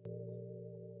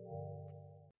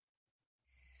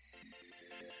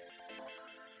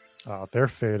 Oh, their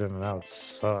fade in and out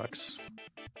sucks.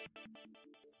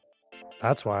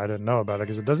 That's why I didn't know about it,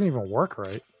 because it doesn't even work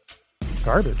right.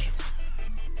 Garbage.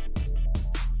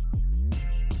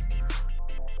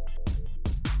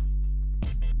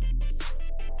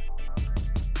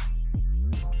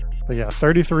 But yeah,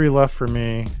 33 left for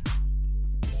me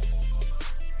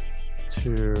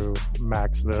to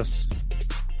max this.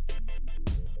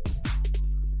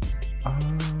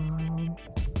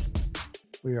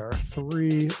 We are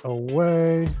 3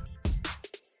 away.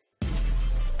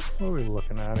 What are we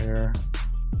looking at here?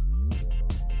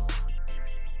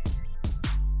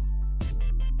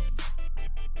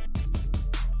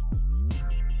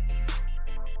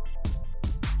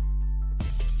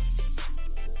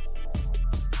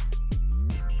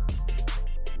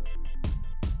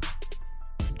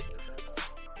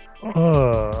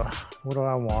 What do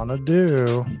I want to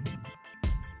do?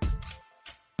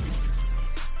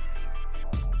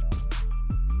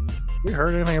 We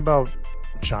heard anything about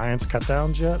Giants cut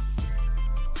downs yet?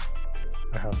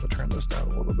 I have to turn this down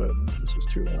a little bit. This is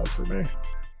too loud for me.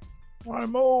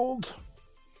 I'm old.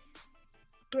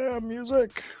 Damn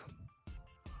music.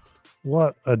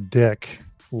 What a dick.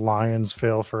 Lions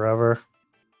fail forever.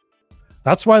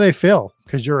 That's why they fail,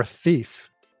 because you're a thief.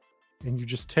 And you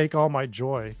just take all my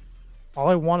joy. All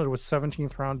I wanted was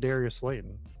 17th round Darius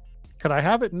Slayton. Could I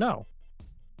have it? No.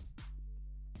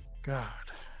 God.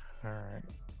 All right.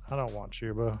 I don't want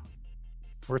Chuba.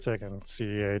 We're taking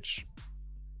CEH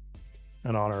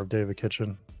in honor of David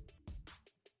Kitchen.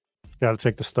 Got to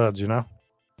take the studs, you know?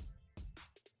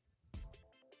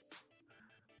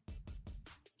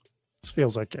 This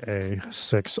feels like a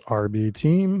 6 RB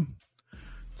team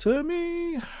to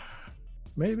me.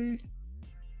 Maybe.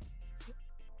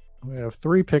 We have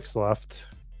 3 picks left.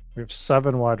 We have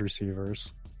 7 wide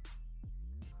receivers.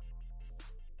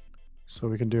 So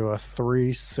we can do a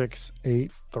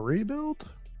 3-6-8-3 build.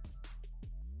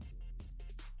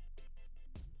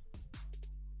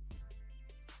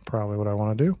 Probably what I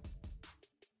want to do.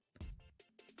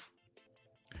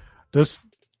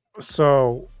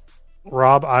 So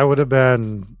Rob, I would have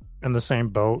been in the same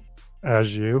boat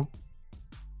as you.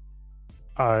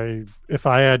 If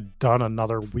I had done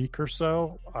another week or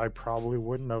so, I probably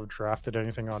wouldn't have drafted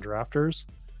anything on drafters.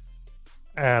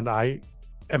 And I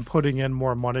am putting in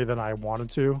more money than I wanted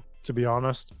to be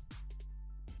honest,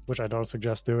 which I don't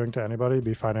suggest doing to anybody.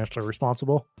 Be financially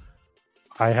responsible.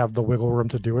 I have the wiggle room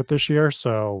to do it this year,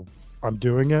 so I'm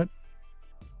doing it.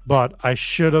 But I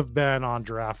should have been on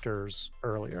drafters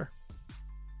earlier,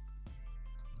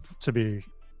 to be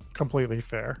completely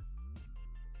fair.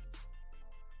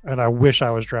 And I wish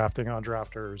I was drafting on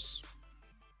drafters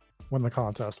when the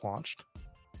contest launched.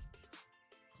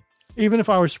 Even if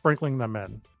I was sprinkling them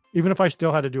in, even if I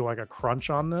still had to do like a crunch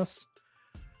on this,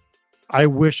 I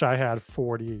wish I had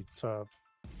 40 to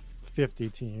 50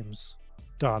 teams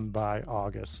done by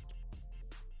August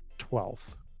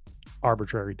 12th,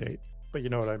 arbitrary date. But you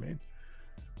know what I mean.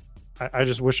 I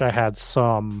just wish I had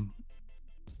some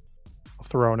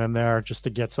thrown in there just to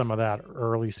get some of that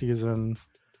early season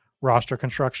roster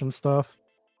construction stuff.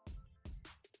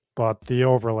 But the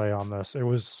overlay on this,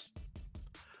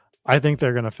 I think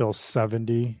they're going to fill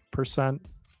 70%.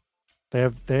 They're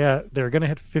going to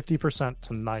hit 50%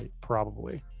 tonight,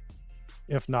 probably.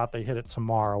 If not, they hit it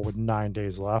tomorrow with 9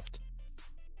 days left.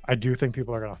 I do think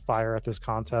people are going to fire at this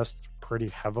contest pretty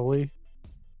heavily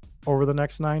over the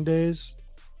next 9 days.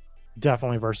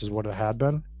 Definitely versus what it had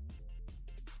been.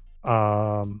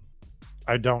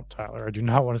 I don't, Tyler. I do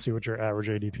not want to see what your average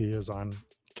ADP is on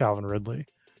Calvin Ridley,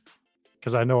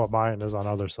 because I know what mine is on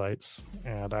other sites,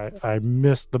 and I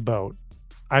missed the boat.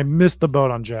 I missed the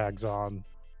boat on Jags on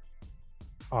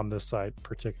this site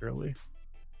particularly.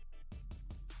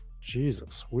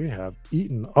 Jesus, we have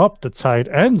eaten up the tight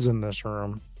ends in this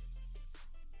room.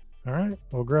 All right,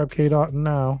 we'll grab K-Dot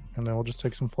now, and then we'll just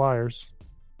take some flyers.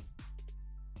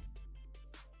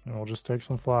 That's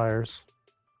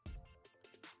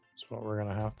what we're going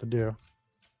to have to do.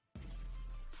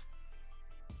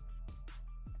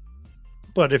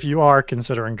 But if you are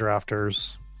considering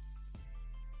drafters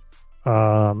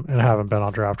and haven't been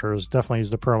on drafters, definitely use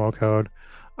the promo code.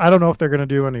 I don't know if they're going to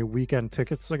do any weekend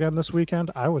tickets again this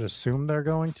weekend. I would assume they're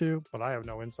going to, but I have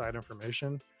no inside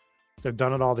information. They've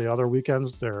done it all the other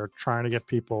weekends. They're trying to get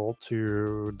people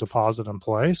to deposit and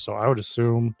play. So I would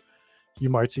assume you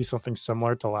might see something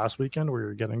similar to last weekend where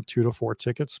you're getting 2 to 4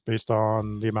 tickets based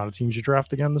on the amount of teams you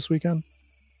draft again this weekend.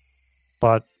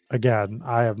 But again,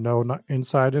 I have no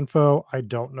inside info. I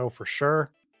don't know for sure.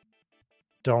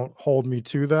 Don't hold me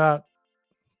to that.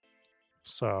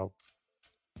 So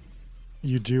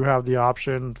you do have the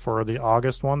option for the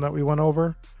August one that we went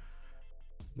over.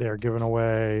 They're giving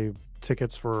away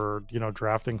tickets for,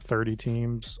 drafting 30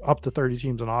 teams, up to 30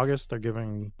 teams in August. They're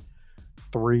giving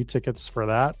 3 tickets for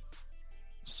that.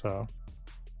 So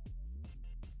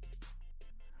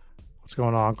what's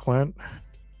going on, Clint?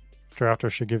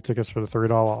 Drafter should give tickets for the $3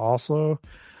 also.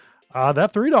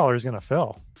 That $3 is going to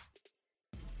fill.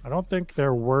 I don't think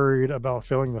they're worried about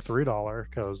filling the $3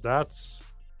 because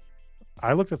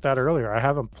I looked at that earlier. I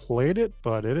haven't played it,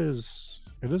 but it's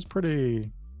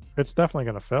definitely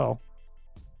going to fill.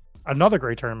 Another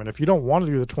great tournament. If you don't want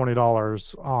to do the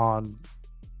 $20 on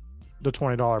the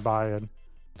 $20 buy-in,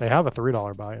 they have a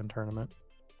 $3 buy-in tournament.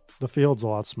 The field's a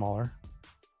lot smaller.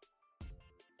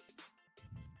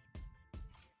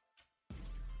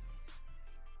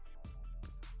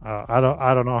 I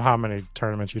don't know how many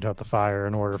tournaments you'd have to fire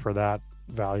in order for that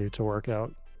value to work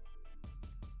out.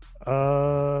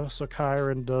 So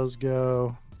Kyron does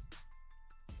go.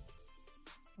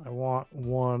 I want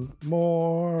one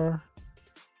more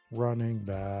running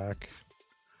back,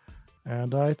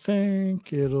 and I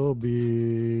think it'll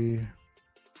be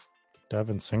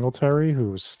Devin Singletary,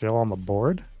 who's still on the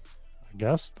board. I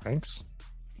guess. Thanks.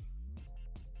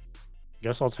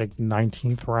 Guess I'll take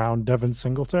 19th round Devin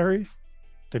Singletary.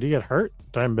 Did he get hurt?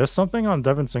 Did I miss something on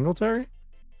Devin Singletary?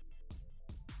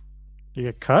 Did he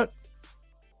get cut?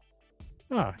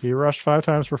 He rushed 5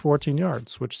 times for 14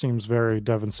 yards, which seems very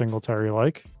Devin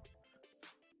Singletary-like.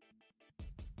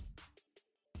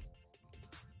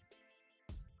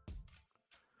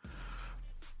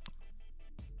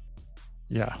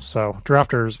 Yeah, so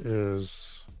Drafters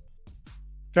is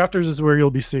where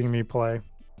you'll be seeing me play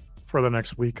for the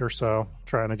next week or so,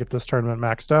 trying to get this tournament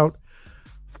maxed out.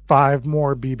 5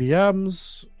 more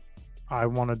BBMs. I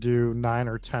want to do 9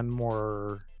 or 10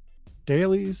 more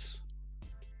dailies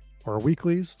or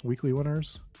weekly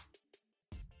winners.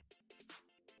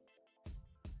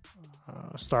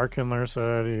 Starkindler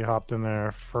said he hopped in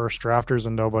there first drafters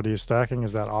and nobody is stacking.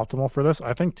 Is that optimal for this?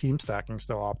 I think team stacking is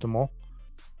still optimal.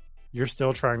 You're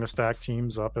still trying to stack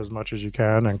teams up as much as you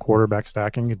can, and quarterback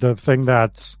stacking. The thing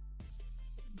that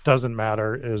doesn't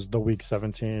matter is the week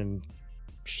 17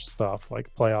 stuff,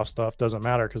 like playoff stuff doesn't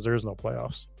matter because there's no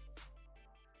playoffs.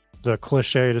 The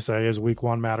cliche to say is week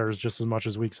 1 matters just as much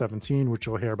as week 17, which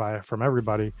you'll hear from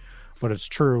everybody, but it's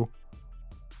true.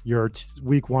 Your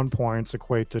week 1 points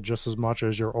equate to just as much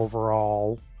as your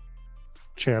overall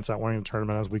chance at winning the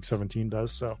tournament as week 17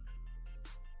 does. So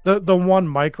the one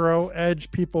micro edge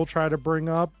people try to bring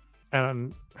up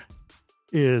and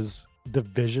is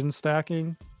division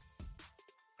stacking,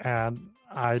 and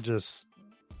I just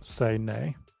say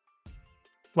nay.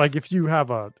 Like if you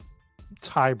have a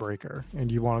tiebreaker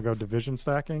and you want to go division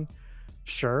stacking,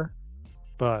 sure,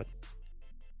 but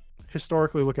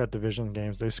historically look at division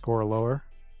games, they score lower.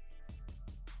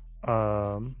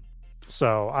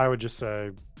 So I would just say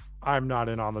I'm not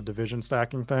in on the division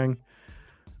stacking thing.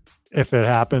 If it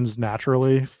happens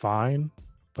naturally, fine,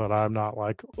 but I'm not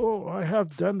like, oh, I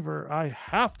have Denver, I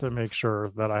have to make sure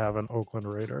that I have an Oakland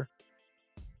Raider.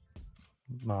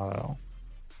 Not at all.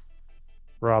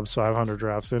 Rob's 500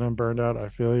 drafts in and burned out. I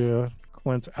feel you.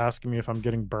 Clint's asking me if I'm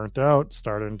getting burnt out,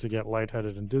 starting to get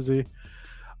lightheaded and dizzy.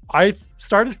 I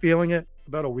started feeling it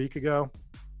about a week ago,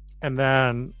 and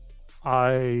then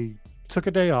I took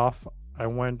a day off. I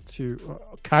went to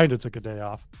took a day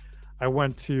off. I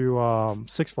went to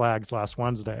Six Flags last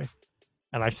Wednesday,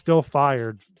 and I still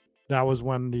fired. That was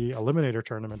when the Eliminator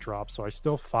tournament dropped, so I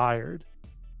still fired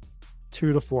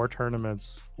 2 to 4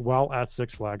 tournaments while at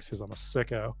Six Flags because I'm a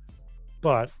sicko.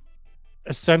 But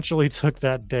essentially took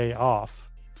that day off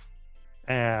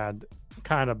and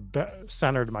kind of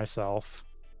centered myself,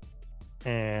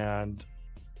 and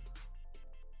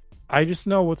I just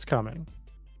know what's coming.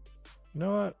 You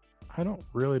know what? I don't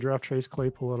really draft Chase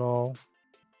Claypool at all,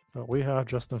 but we have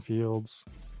Justin Fields.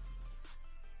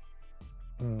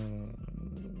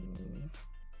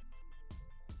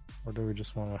 Or do we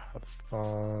just want to have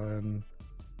fun?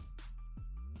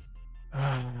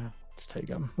 Let's take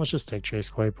him. Let's just take Chase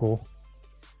Claypool.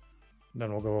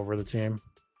 Then we'll go over the team.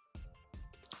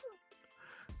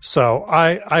 So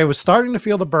I was starting to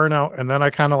feel the burnout, and then I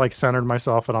kind of like centered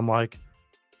myself, and I'm like,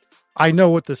 I know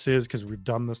what this is because we've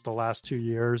done this the last 2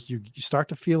 years. You start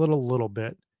to feel it a little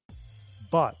bit,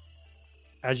 but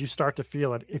as you start to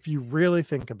feel it, if you really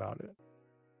think about it,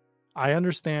 I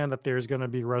understand that there's going to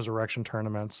be resurrection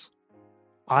tournaments.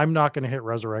 I'm not going to hit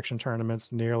resurrection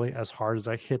tournaments nearly as hard as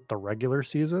I hit the regular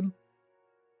season.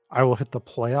 I will hit the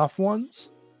playoff ones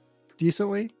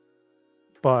decently,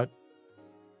 but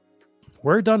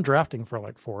we're done drafting for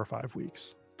like 4 or 5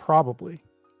 weeks, probably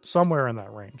somewhere in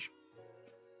that range.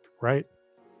 Right?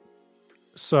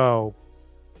 So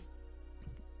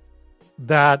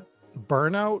that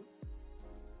burnout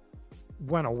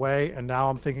went away, and now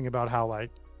I'm thinking about how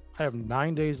like I have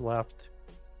 9 days left.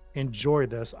 Enjoy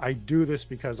this. I do this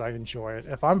because I enjoy it.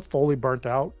 If I'm fully burnt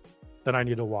out, then I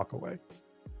need to walk away,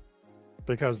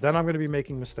 because then I'm going to be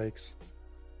making mistakes.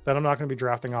 Then I'm not going to be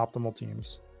drafting optimal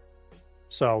teams.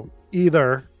 So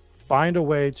either find a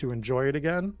way to enjoy it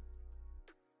again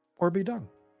or be done.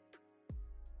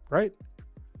 Right?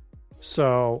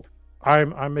 So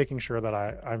I'm making sure that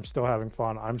I'm still having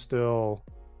fun.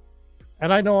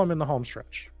 And I know I'm in the home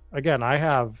stretch. Again,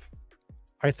 I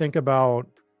think about,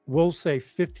 we'll say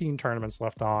 15 tournaments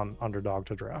left on Underdog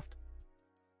to draft.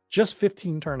 Just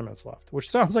 15 tournaments left, which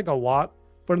sounds like a lot,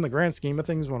 but in the grand scheme of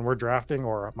things, when we're drafting,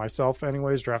 or myself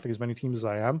anyways, drafting as many teams as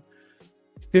I am,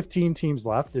 15 teams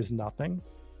left is nothing,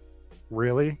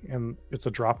 really. And it's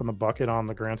a drop in the bucket on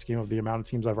the grand scheme of the amount of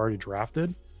teams I've already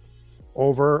drafted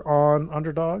over on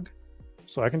Underdog.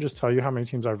 So I can just tell you how many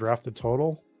teams I've drafted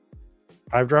total.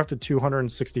 I've drafted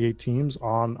 268 teams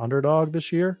on Underdog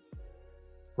this year,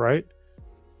 right?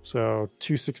 So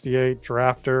 268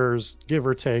 drafters, give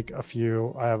or take a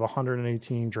few. I have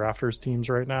 118 drafters teams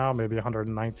right now, maybe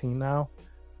 119 now.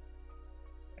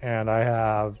 And I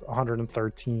have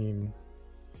 113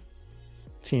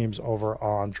 teams over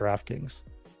on DraftKings.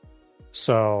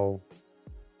 So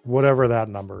whatever that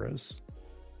number is,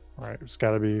 right? It's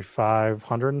got to be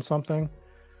 500 and something.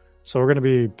 So we're going to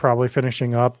be probably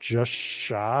finishing up just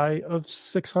shy of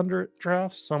 600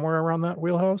 drafts, somewhere around that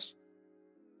wheelhouse.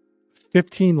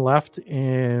 15 left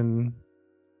in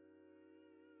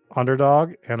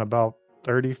Underdog and about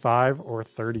 35 or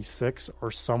 36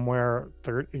 or somewhere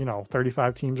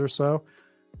 35 teams or so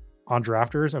on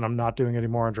Drafters, and I'm not doing any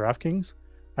more on DraftKings.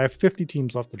 I have 50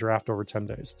 teams left to draft over 10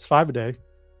 days. It's 5 a day.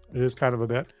 It is kind of a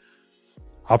bit.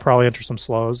 I'll probably enter some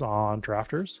slows on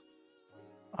Drafters.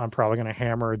 I'm probably going to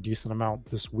hammer a decent amount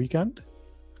this weekend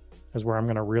is where I'm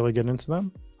going to really get into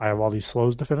them. I have all these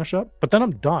slows to finish up, but then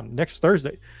I'm done next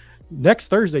Thursday. Next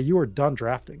Thursday, you are done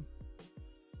drafting.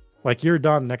 Like, you're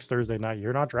done next Thursday night.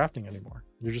 You're not drafting anymore.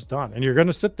 You're just done. And you're going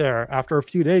to sit there after a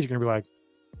few days. You're going to be like,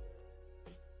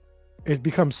 it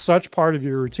becomes such part of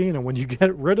your routine. And when you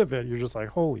get rid of it, you're just like,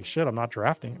 holy shit, I'm not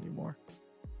drafting anymore.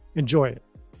 Enjoy it.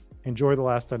 Enjoy the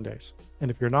last 10 days.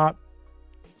 And if you're not,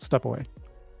 step away.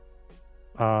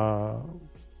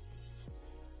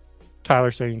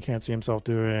 Tyler saying he can't see himself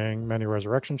doing many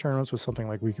resurrection tournaments with something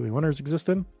like weekly winners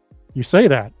existing. You say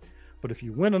that, but if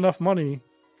you win enough money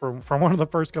from one of the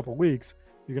first couple weeks,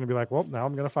 you're going to be like, well, now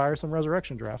I'm going to fire some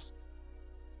resurrection drafts.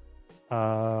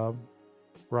 Rob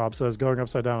says going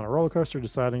upside down on a roller coaster,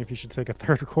 deciding if you should take a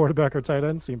third quarterback or tight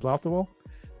end seems optimal.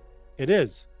 It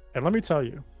is. And let me tell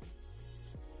you,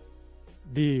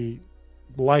 the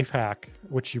life hack,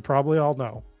 which you probably all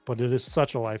know, but it is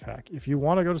such a life hack. If you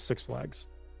want to go to Six Flags,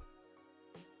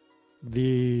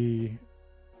 the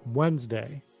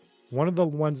Wednesday, one of the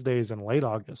Wednesdays in late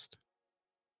August,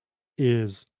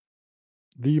 is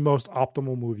the most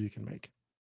optimal move you can make.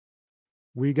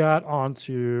 We got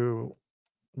onto,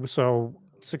 so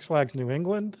Six Flags New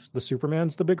England, the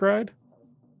Superman's the big ride.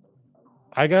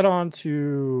 I got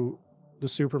onto the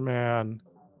Superman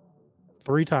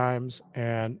 3 times,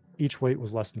 and each wait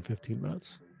was less than 15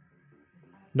 minutes.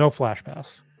 No flash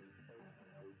pass.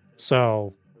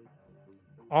 So,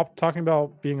 talking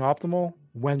about being optimal,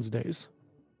 Wednesdays.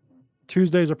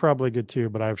 Tuesdays are probably good too,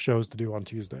 but I have shows to do on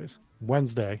Tuesdays.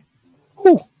 Wednesday.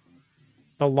 Whew.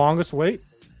 The longest wait,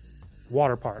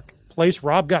 water park. Place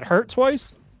Rob got hurt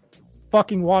twice,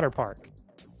 fucking water park.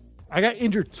 I got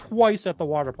injured twice at the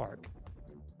water park.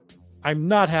 I'm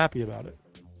not happy about it.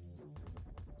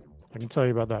 I can tell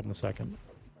you about that in a second.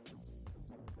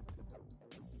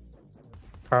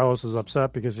 Carlos is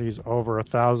upset because he's over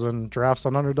 1,000 drafts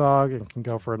on Underdog and can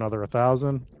go for another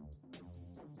 1,000.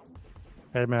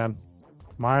 Hey, man,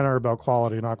 mine are about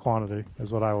quality, not quantity,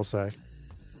 is what I will say.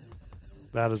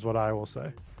 That is what I will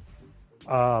say.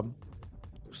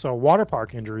 So water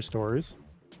park injury stories.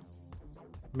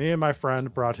 Me and my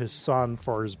friend brought his son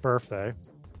for his birthday,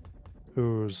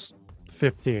 who's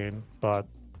 15, but,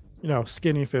 you know,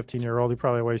 skinny 15-year-old. He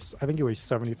probably weighs, I think he weighs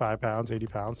 75 pounds, 80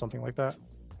 pounds, something like that.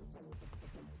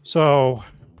 So,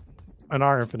 in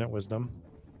our infinite wisdom,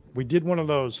 we did one of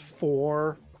those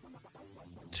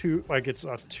like it's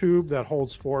a tube that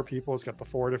holds 4 people. It's got the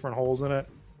 4 different holes in it.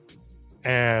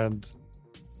 And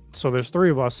so there's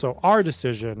 3 of us. So our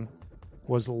decision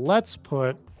was, let's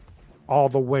put all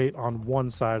the weight on one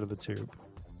side of the tube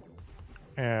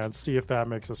and see if that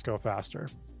makes us go faster.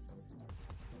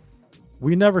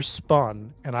 We never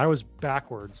spun, and I was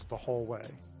backwards the whole way.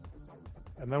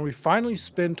 And then we finally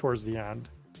spin towards the end,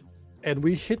 and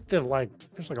we hit there's like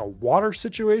a water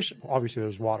situation. Obviously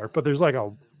there's water, but there's like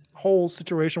a whole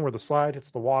situation where the slide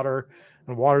hits the water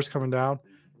and water's coming down,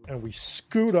 and we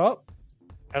scoot up,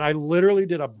 and I literally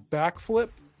did a backflip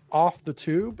off the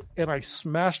tube, and I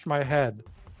smashed my head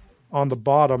on the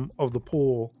bottom of the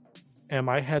pool, and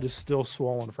my head is still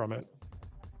swollen from it.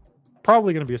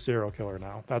 Probably going to be a serial killer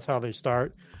now. That's how they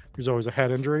start. There's always a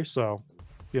head injury. So,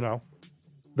 you know,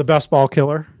 the best ball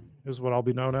killer is what I'll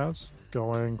be known as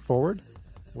going forward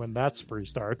when that spree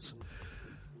starts.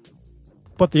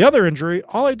 But the other injury,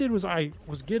 all I did was I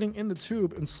was getting in the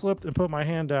tube and slipped and put my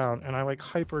hand down, and I like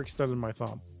hyperextended my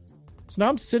thumb. So now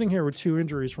I'm sitting here with 2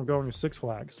 injuries from going to Six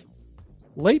Flags.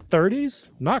 Late 30s,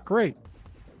 not great.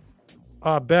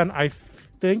 Ben, I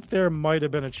think there might have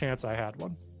been a chance I had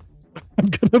one. I'm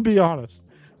going to be honest.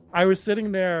 I was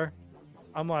sitting there.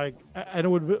 I'm like, and it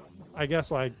would be, I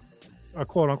guess, like a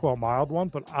quote unquote mild one,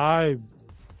 but I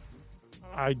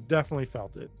definitely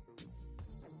felt it.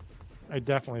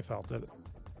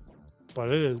 But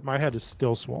it is, my head is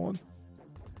still swollen.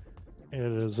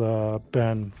 It has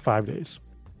been 5 days.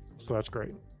 So that's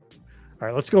great. All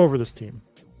right, let's go over this team.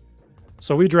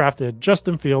 So we drafted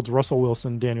Justin Fields, Russell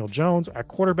Wilson, Daniel Jones at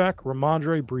quarterback,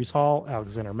 Ramondre, Breece Hall,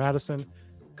 Alexander Madison,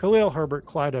 Khalil Herbert,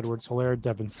 Clyde Edwards-Helaire,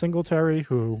 Devin Singletary,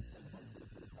 who,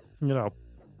 you know,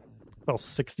 fell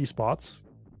 60 spots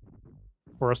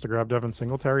for us to grab Devin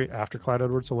Singletary after Clyde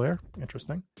Edwards-Helaire.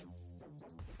 Interesting.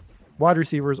 Wide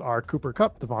receivers are Cooper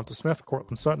Kupp, Devonta Smith,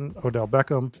 Cortland Sutton, Odell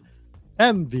Beckham,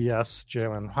 MVS,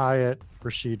 Jalen Hyatt,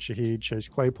 Rashid Shaheed, Chase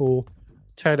Claypool.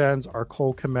 Tight ends are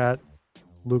Cole Kmet,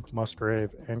 Luke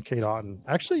Musgrave, and Kate Otten.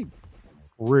 Actually,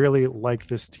 really like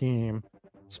this team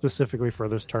specifically for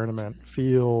this tournament.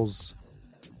 Feels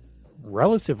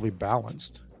relatively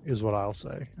balanced, is what I'll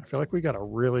say. I feel like we got a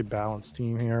really balanced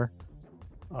team here.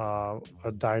 A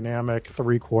dynamic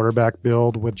 3-quarterback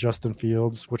build with Justin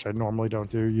Fields, which I normally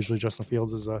don't do. Usually Justin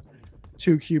Fields is a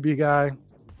 2 QB guy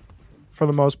for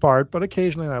the most part, but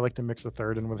occasionally I like to mix a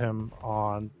third in with him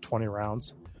on 20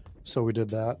 rounds. So we did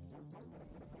that.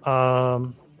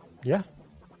 Yeah,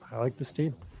 I like this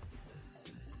team.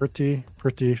 Pretty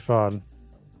fun.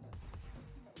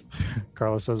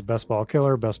 Carlos says best ball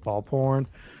killer, best ball porn.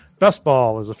 Best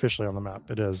ball is officially on the map.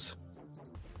 It is.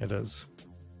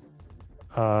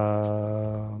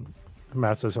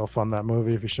 Matt says he'll fund that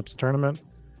movie if he ships the tournament.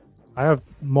 I have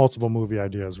multiple movie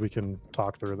ideas. We can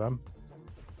talk through them.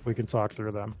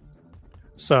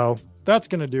 So that's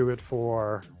going to do it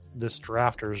for this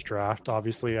drafters draft.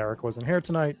 Obviously, Eric wasn't here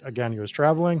tonight. Again, he was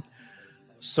traveling.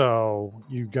 So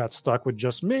you got stuck with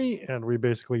just me, and we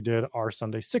basically did our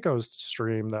Sunday Sickos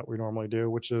stream that we normally do,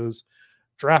 which is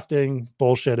drafting,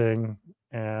 bullshitting,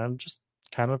 and just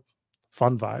kind of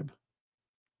fun vibe.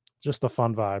 Just a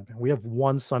fun vibe. We have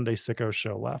one Sunday Sickos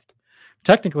show left.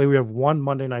 Technically, we have one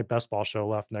Monday Night Best Ball show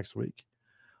left next week.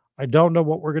 I don't know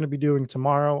what we're going to be doing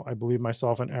tomorrow. I believe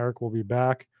myself and Eric will be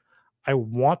back. I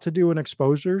want to do an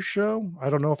exposure show.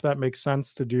 I don't know if that makes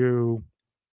sense to do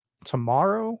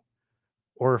tomorrow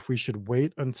or if we should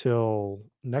wait until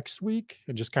next week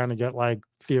and just kind of get like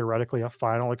theoretically a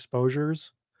final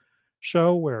exposures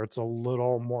show where it's a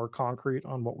little more concrete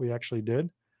on what we actually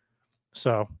did.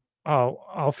 So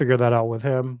I'll figure that out with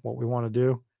him, what we want to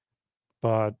do.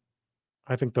 But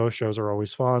I think those shows are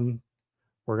always fun.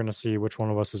 We're going to see which one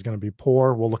of us is going to be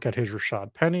poor. We'll look at his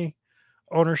Rashad Penny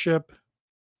ownership.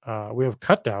 We have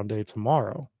cut down day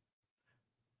tomorrow.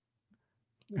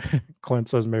 Clint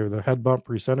says maybe the head bump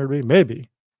recentered me.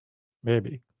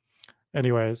 Maybe.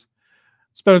 Anyways,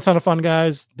 it's been a ton of fun,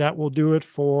 guys. That will do it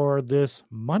for this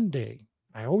Monday.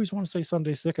 I always want to say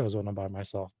Sunday Sickos when I'm by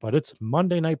myself, but it's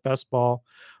Monday Night Best Ball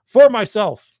for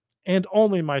myself and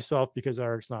only myself because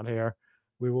Eric's not here.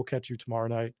 We will catch you tomorrow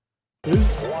night.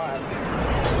 Peace.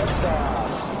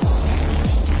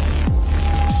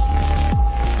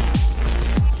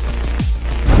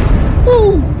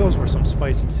 Woo! Those were some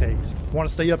spicy takes. Want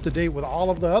to stay up to date with all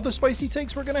of the other spicy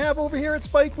takes we're going to have over here at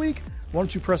Spike Week? Why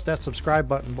don't you press that subscribe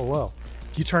button below?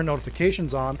 You turn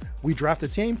notifications on. We draft a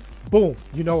team. Boom.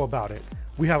 You know about it.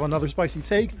 We have another spicy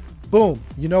take. Boom.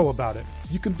 You know about it.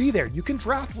 You can be there. You can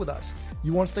draft with us.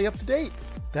 You want to stay up to date?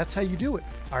 That's how you do it.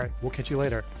 All right. We'll catch you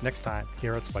later next time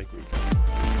here at Spike Week.